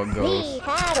 See how it Me goes.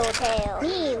 Tattletail.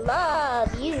 Me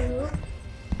love you.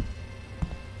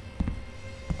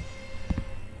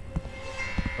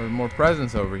 There's more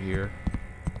presents over here.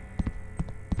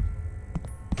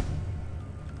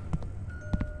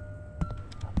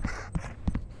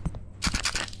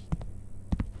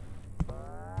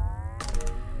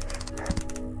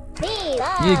 Me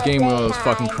love You need a game with those the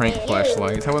fucking time crank with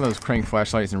flashlights. you. How about those crank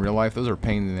flashlights in real life? Those are a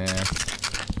pain in the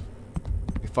ass.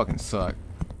 They fucking suck.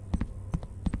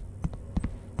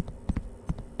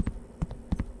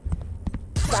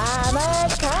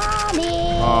 Mama's coming.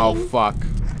 Oh fuck.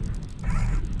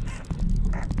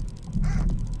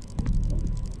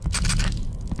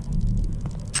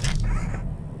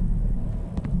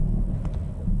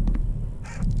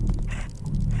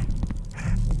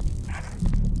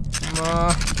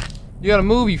 You gotta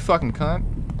move, you fucking cunt.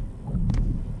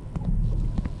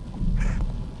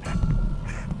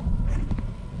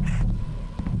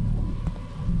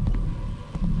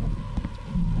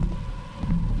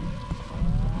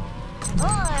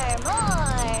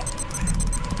 More.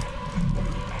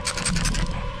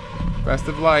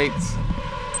 Festive lights.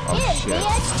 Oh Give shit. me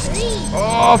a treat.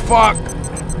 Oh fuck.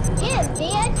 Give me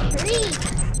a treat.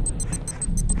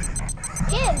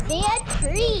 Give me a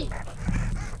treat.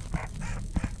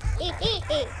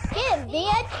 Give me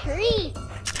a treat.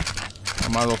 I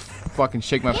might as well fucking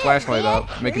shake my Give flashlight me a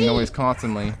up, making treat. noise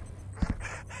constantly.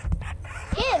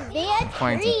 Give me a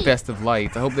Find some treat. festive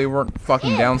lights. I hope they weren't fucking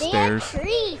Give downstairs. me a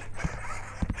treat.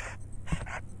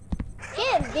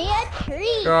 Give me a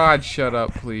treat. God, shut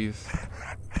up, please.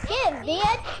 Give me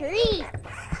a treat.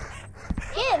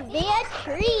 Give me a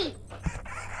treat.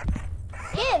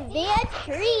 Give me a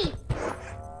treat.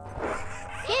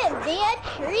 Give me a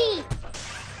treat.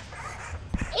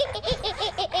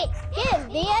 Give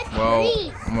me a treat. Well,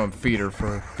 treat. I'm gonna feed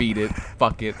it.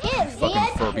 Fuck it. Give me Fucking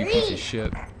a Furby piece treat. of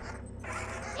shit.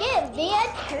 Give me a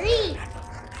treat.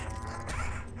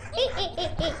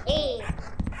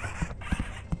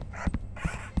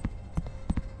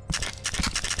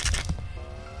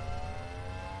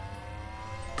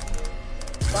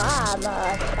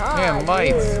 Mama saw Man,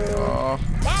 lights. you. Oh.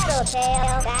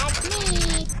 Tattletail, that's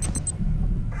me.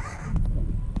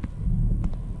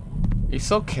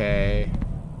 It's okay.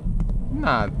 I'm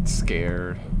not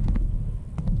scared.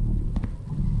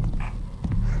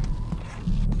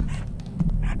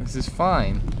 This is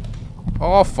fine.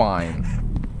 All fine.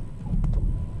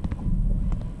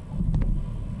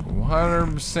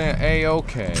 100%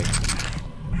 A-okay.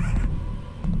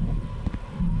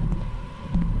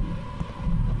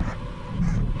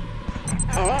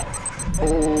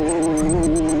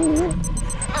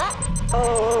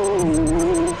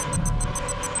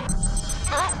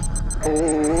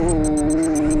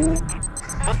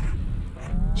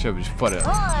 Should we just put it?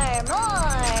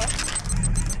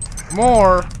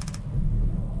 More!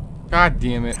 God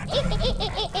damn it. I'm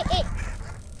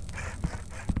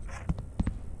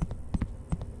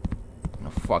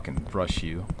gonna fucking brush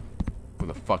you with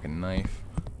a fucking knife.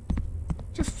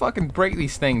 Just fucking break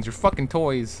these things. They're fucking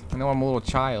toys. I know I'm a little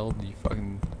child. You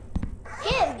fucking...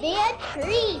 Give me a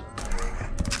treat.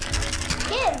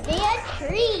 Give me a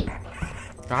treat.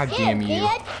 God damn you. Give me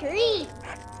a treat.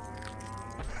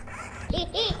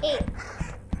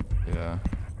 Yeah.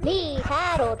 Me,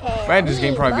 Tattletail. Imagine this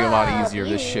game we probably be a lot love easier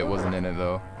if this you. shit wasn't in it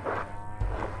though.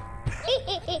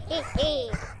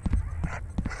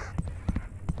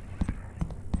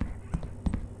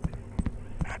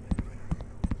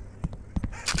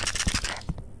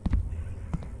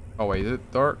 Oh wait, is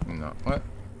it dark? No. What?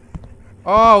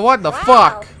 Oh, what the Wow.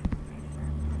 fuck?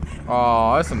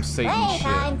 Oh, that's some Satan shit.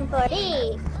 Playtime for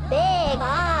these big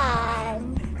eyes.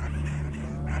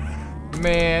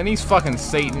 Man, these fucking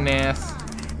Satan ass.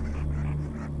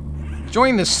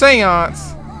 Join the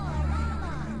seance.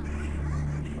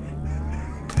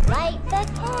 Light the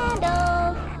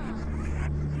candles.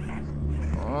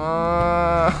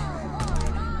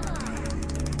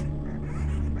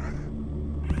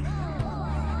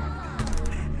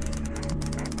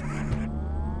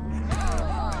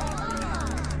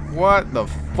 What the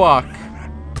fuck?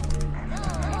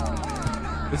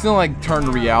 It's not like turn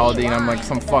to reality and I'm like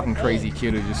some fucking crazy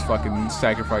kid who just fucking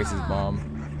sacrifices mom.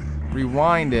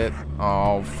 Rewind it.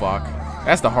 Oh fuck.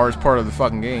 That's the hardest part of the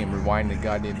fucking game. Rewind the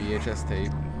goddamn VHS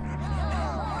tape.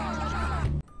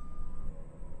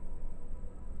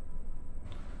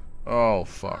 Oh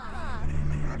fuck.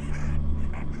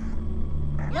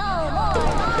 No more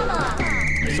mama.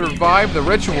 Survive the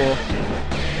ritual.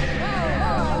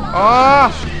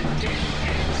 Ah!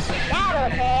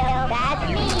 Tattletail, that's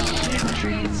me.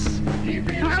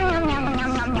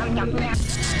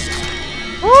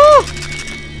 Woo!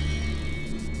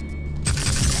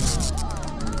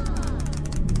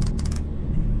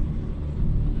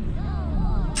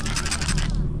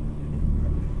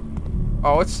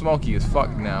 Oh, it's smoky as fuck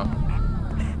now.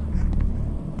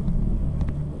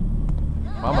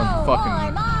 Mama No more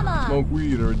fucking mama. smoke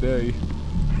weed every day.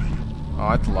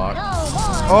 Oh, it's locked. No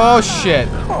more Oh shit!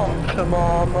 Honka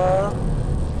mama.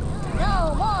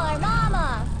 No more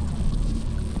mama.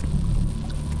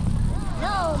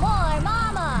 No more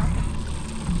mama.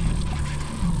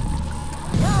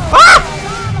 No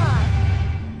more mama.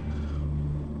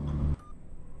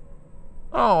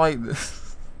 I don't like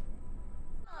this.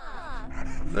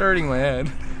 It's hurting my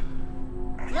head.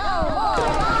 No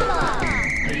more mama.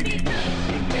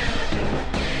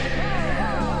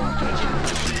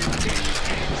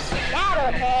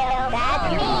 Tattletail,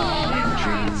 that's me.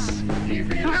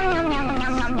 No more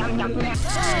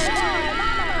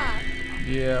mama.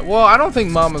 Yeah, well, I don't think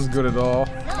Mama's good at all.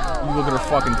 You look at her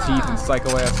fucking teeth and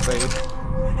psycho ass face.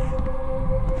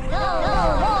 No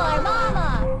more mama.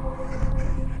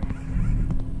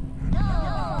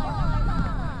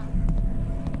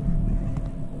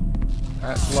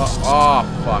 That's oh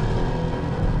fuck.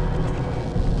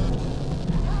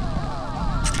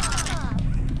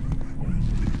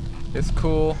 It's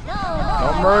cool.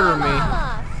 Don't murder me.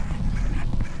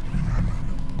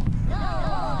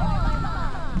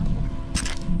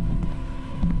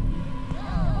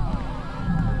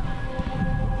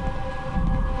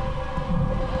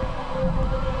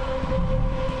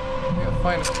 I gotta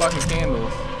find the fucking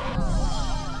candles.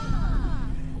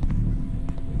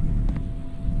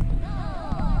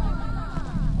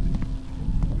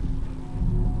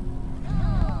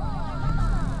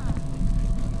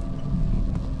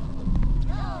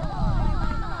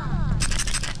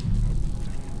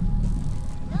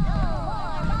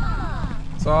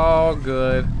 It's all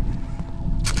good.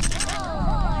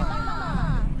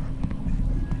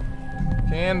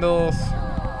 Candles.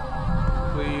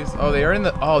 Please. Oh, they're in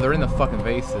the fucking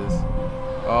vases.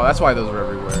 Oh, that's why those are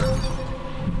everywhere.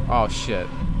 Oh shit.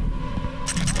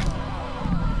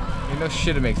 Ain't no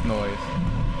shit, it makes noise.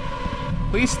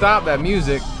 Please stop that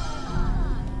music.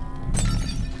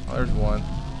 Oh, there's one.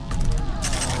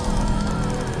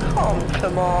 Come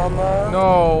to mama.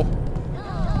 No.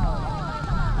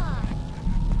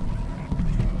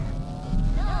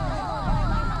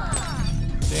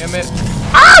 Damn it.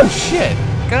 Oh shit!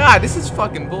 God, this is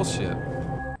fucking bullshit.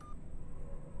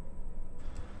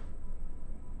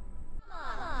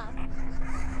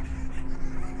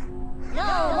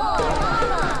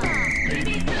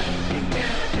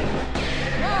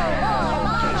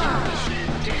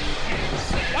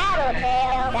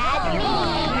 Tattletail, that's me.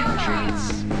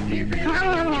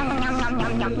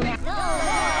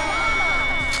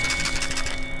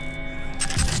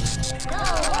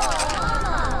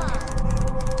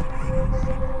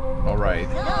 All right.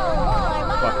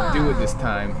 Fucking do it this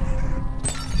time.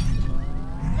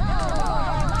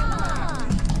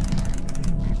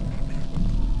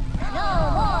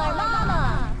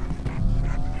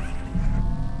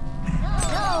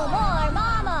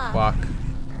 Fuck.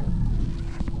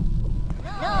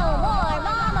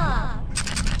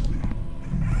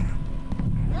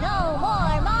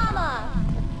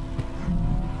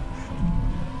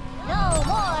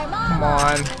 Come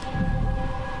on.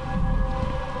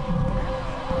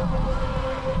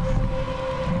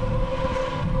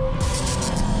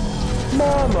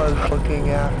 Mama's looking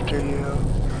after you.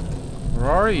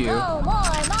 Where are you? No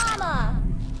more mama.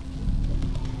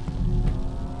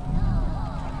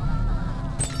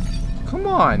 Come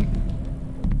on.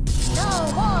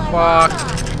 No more Fuck.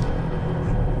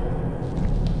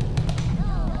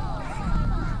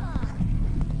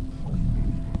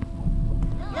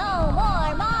 No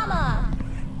more mama.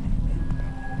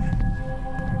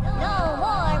 No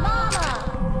more mama.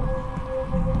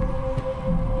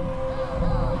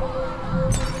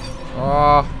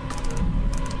 Oh.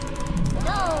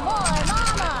 No more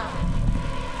mama.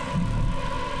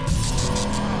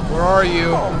 Where are you?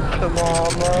 Come to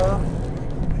mama.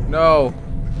 No.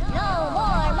 No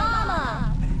more mama.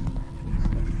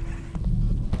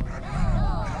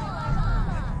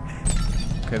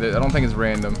 Okay, I don't think it's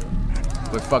random.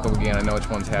 But fuck up again. I know which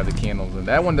ones have the candles, and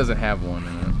that one doesn't have one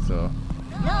in it, so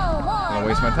No more. I'm gonna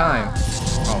waste my time.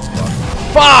 Oh fuck.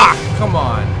 Fuck! Come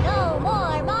on. No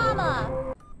more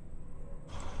mama.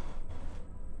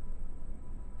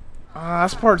 Ah,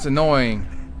 this part's annoying.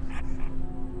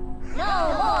 No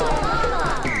more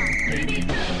mama.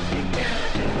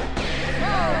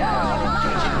 No more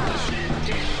mama.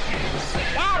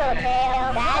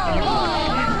 Tattletail, that's me.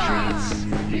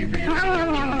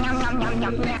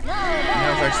 Now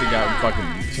it's actually gotten fucking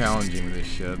challenging with this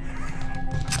shit.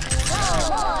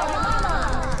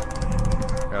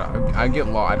 Yeah, I get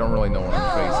lost. I don't really know what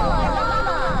I'm facing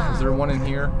here. Is there one in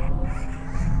here?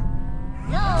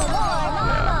 Yeah.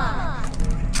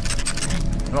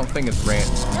 I don't think it's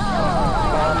random.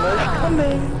 Mama's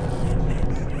coming.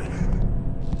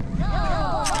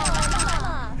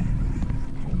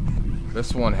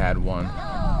 This one had one.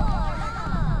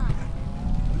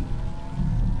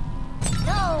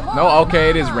 No, okay,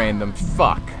 it is random.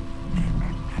 Fuck.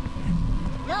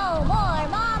 No more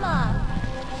mama.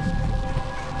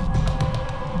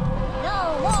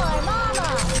 No more mama.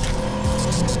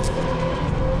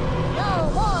 No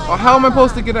more. Oh, how am I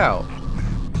supposed to get out?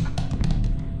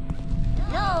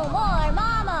 No more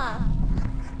mama.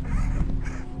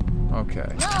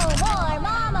 Okay. No more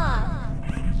mama.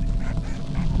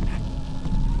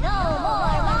 No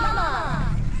more mama.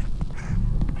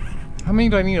 How many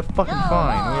do I need to fucking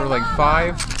find? There were like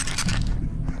 5?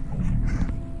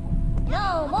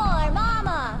 No more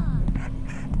mama.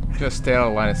 Just stay out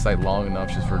of line of sight long enough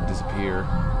just for it to disappear.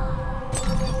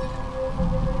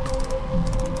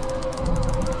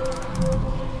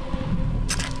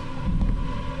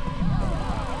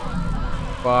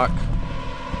 Fuck.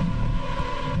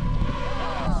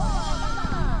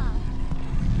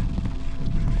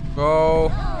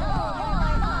 Go.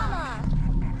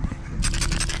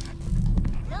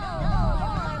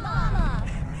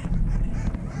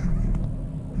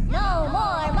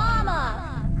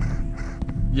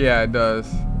 Yeah, it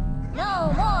does.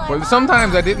 No more. But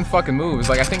sometimes I didn't fucking move. It's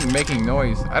like I think making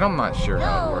noise. I'm not sure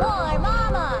how it works. more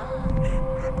mama.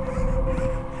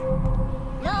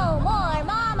 No more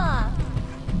mama.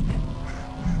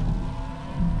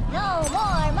 No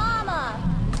more mama.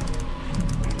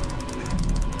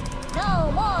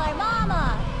 No more mama.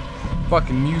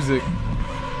 Fucking music.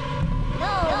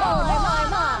 No more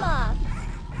mama.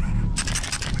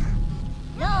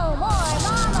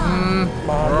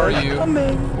 are you?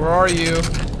 Where are you?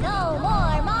 No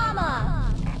more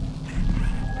mama.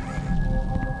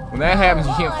 When that happens,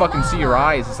 you can't fucking see your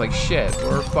eyes. It's like, shit,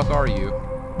 where the fuck are you?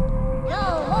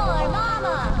 No more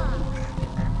mama.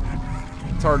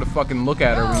 It's hard to fucking look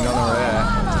at her when you don't know where they're at.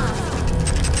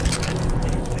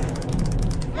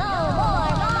 No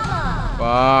more mama.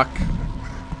 Fuck.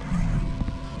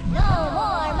 No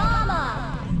more mama.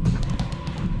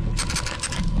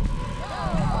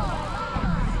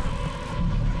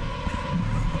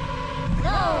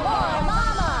 No more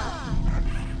mama.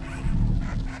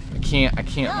 I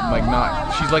can't, like,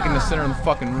 not. She's like in the center of the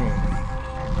fucking room.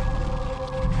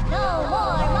 No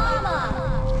more mama.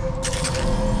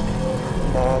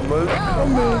 Mama's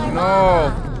coming.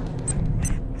 No.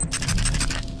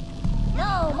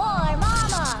 No more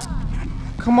mama.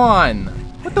 Come on.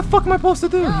 What the fuck am I supposed to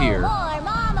do here? No more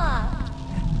mama.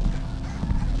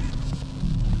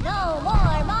 No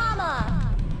more mama.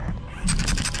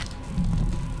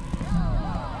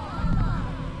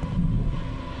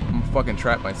 I'm gonna fucking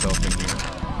trap myself in here.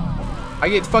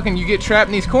 You get trapped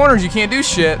in these corners, you can't do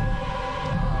shit.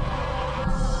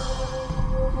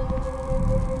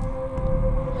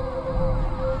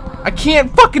 I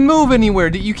can't fucking move anywhere.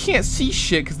 You can't see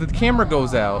shit because the camera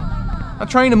goes out. I'm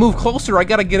trying to move closer. I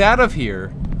gotta get out of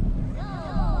here.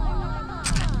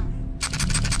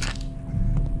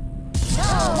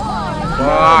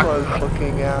 Fuck. Mama's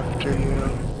looking after you.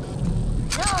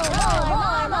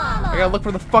 I gotta look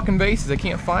for the fucking bases. I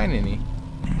can't find any.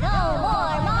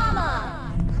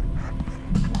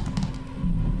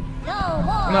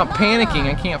 I'm not panicking.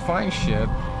 I can't find shit.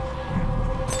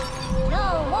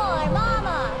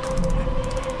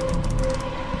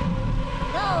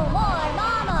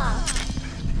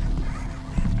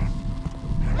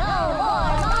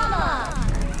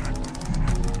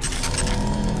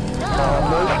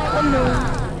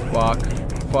 Fuck.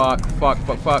 Fuck. Fuck.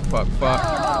 Fuck. Fuck. Fuck.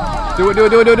 Fuck. Do it. Do it.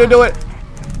 Do it. Do it. Do it. Do it.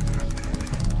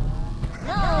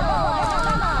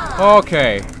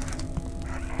 Okay.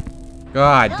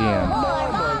 God damn.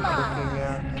 Mama's looking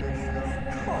after you.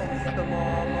 Come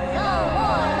on.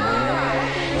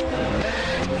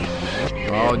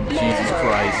 Oh, Jesus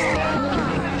Christ.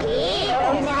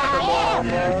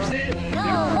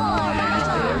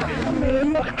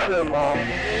 Come on.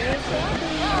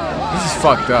 This is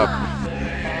fucked up.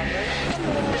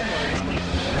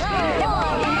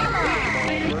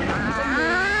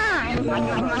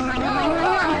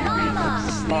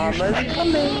 Mama's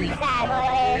coming.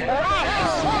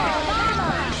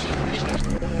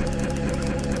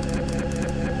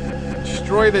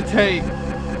 Destroy the tape.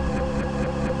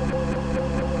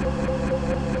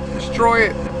 Destroy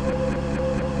it.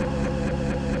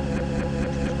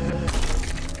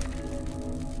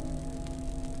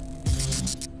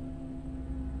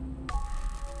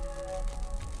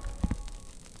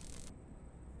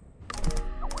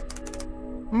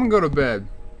 I'm gonna go to bed.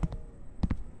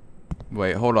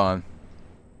 Wait, hold on.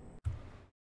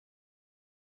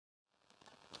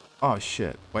 Oh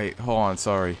shit. Wait, hold on,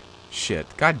 sorry. Shit.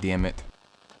 God damn it.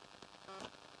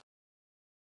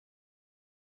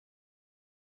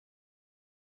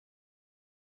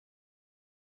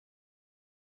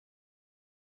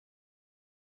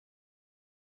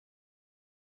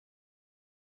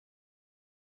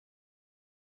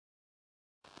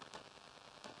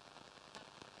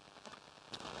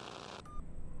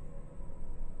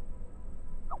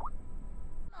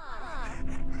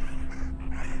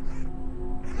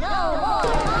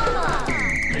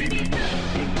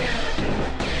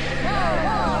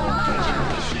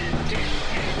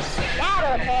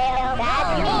 Tattletail,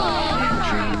 that's me.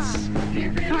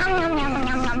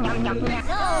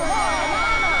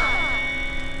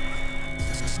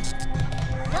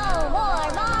 No more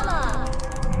mama.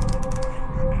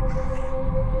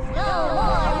 No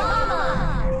more mama.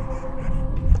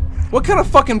 What kind of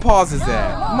fucking pause is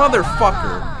that?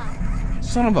 Motherfucker.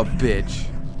 Son of a bitch.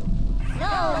 No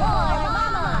more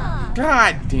mama.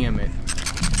 God damn it.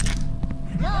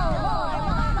 No more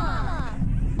mama.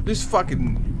 This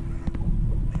fucking...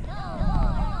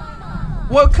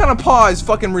 What kind of pause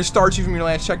fucking restarts you from your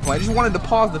last checkpoint? I just wanted to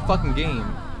pause the fucking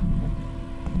game.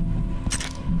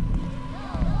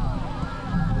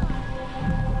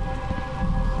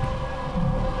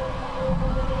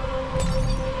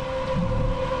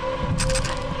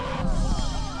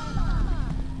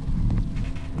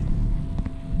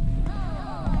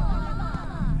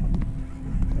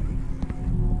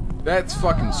 That's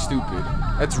fucking stupid.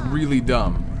 That's really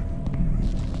dumb.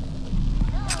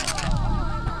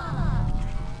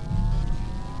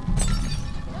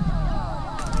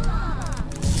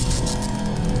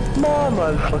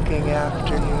 Mama's looking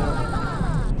after you.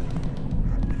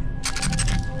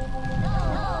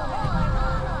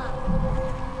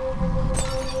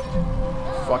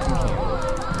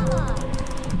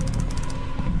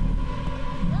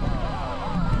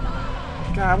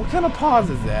 God, what kind of pause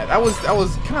is that? I was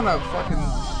kind of fucking...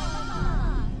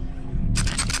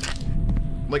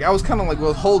 Like, I was kind of like,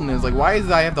 well, holding it. Like, why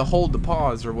does I have to hold the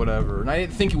pause or whatever? And I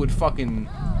didn't think it would fucking...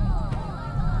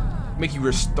 make you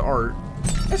restart.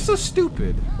 That's so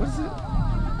stupid. What is it?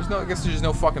 There's no... I guess there's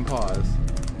no fucking pause.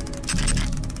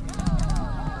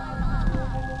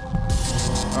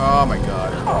 Oh my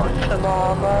god. Oh,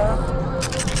 mama.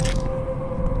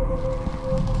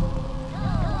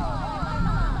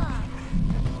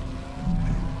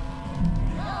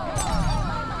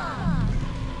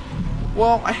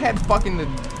 Well, I had fucking the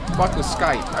fuck with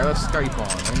Skype. I left Skype on.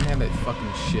 I didn't have that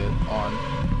fucking shit on.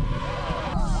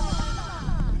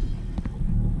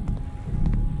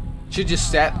 Should just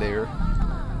sat there.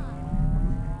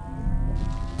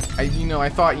 I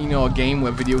thought,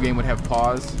 a video game would have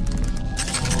pause.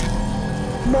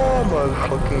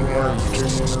 Mama's looking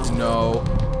after you. No.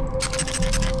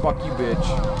 Fuck you, bitch.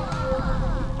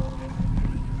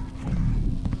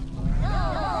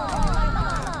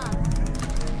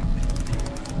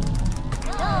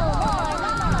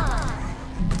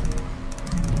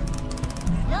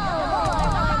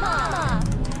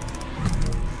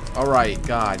 Alright,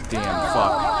 god damn,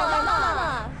 fuck.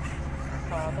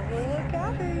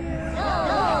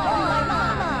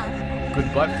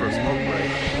 Good butt for a smoke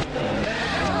break.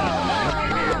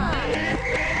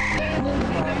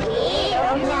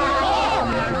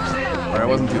 Alright, it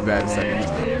wasn't too bad second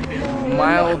time.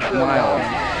 Mild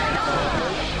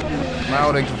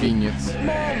inconvenience.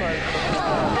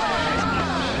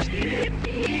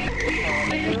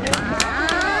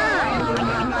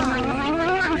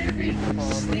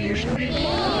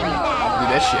 Dude,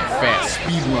 that shit fast.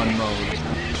 Speedrun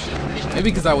mode. Maybe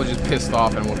because I was just pissed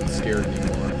off and wasn't scared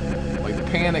anymore. Like the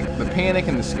panic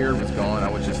and the scared was gone. I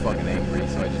was just fucking angry,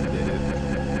 so I just did it.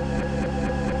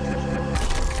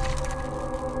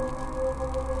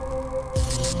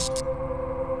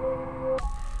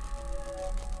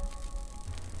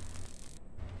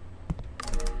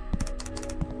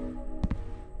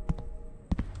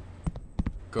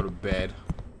 Go to bed.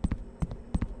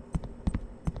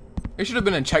 There should have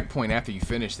been a checkpoint after you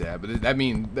finish that, but that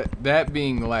being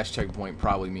the last checkpoint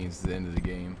probably means the end of the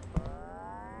game.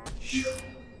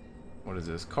 What is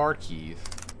this? Car keys.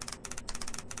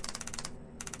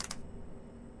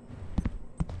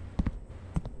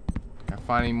 Can I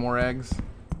find any more eggs?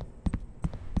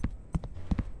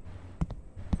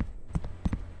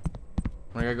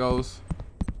 There it goes.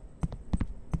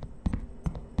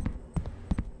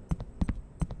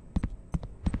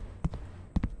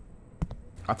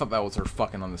 I thought that was her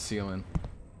fucking on the ceiling.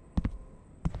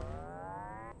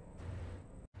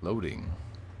 Loading.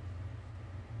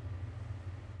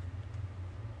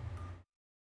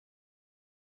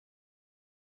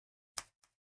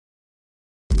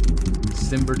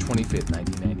 December 25th,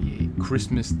 1998.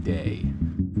 Christmas Day.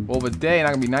 Well, the day not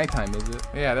gonna be nighttime, is it?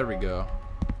 Yeah, there we go.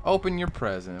 Open your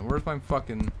present. Where's my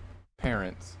fucking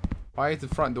parents? Why is the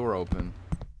front door open?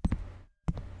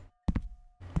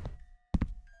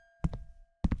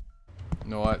 You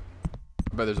know what?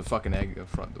 I bet there's a fucking egg at the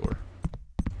front door.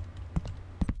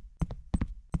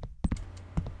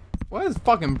 What is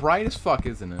fucking bright as fuck,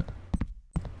 isn't it?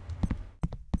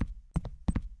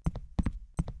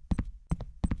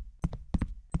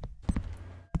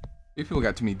 These people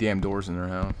got too many damn doors in their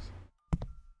house.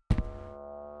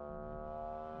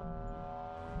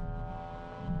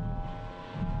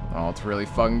 Oh, it's really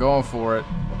fucking going for it.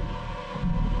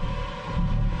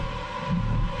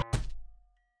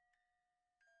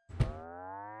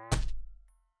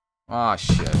 Ah,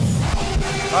 shit.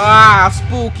 Ah,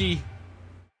 spooky.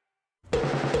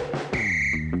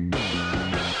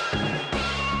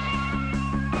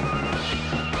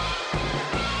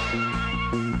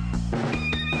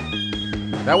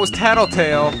 That was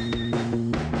Tattletail.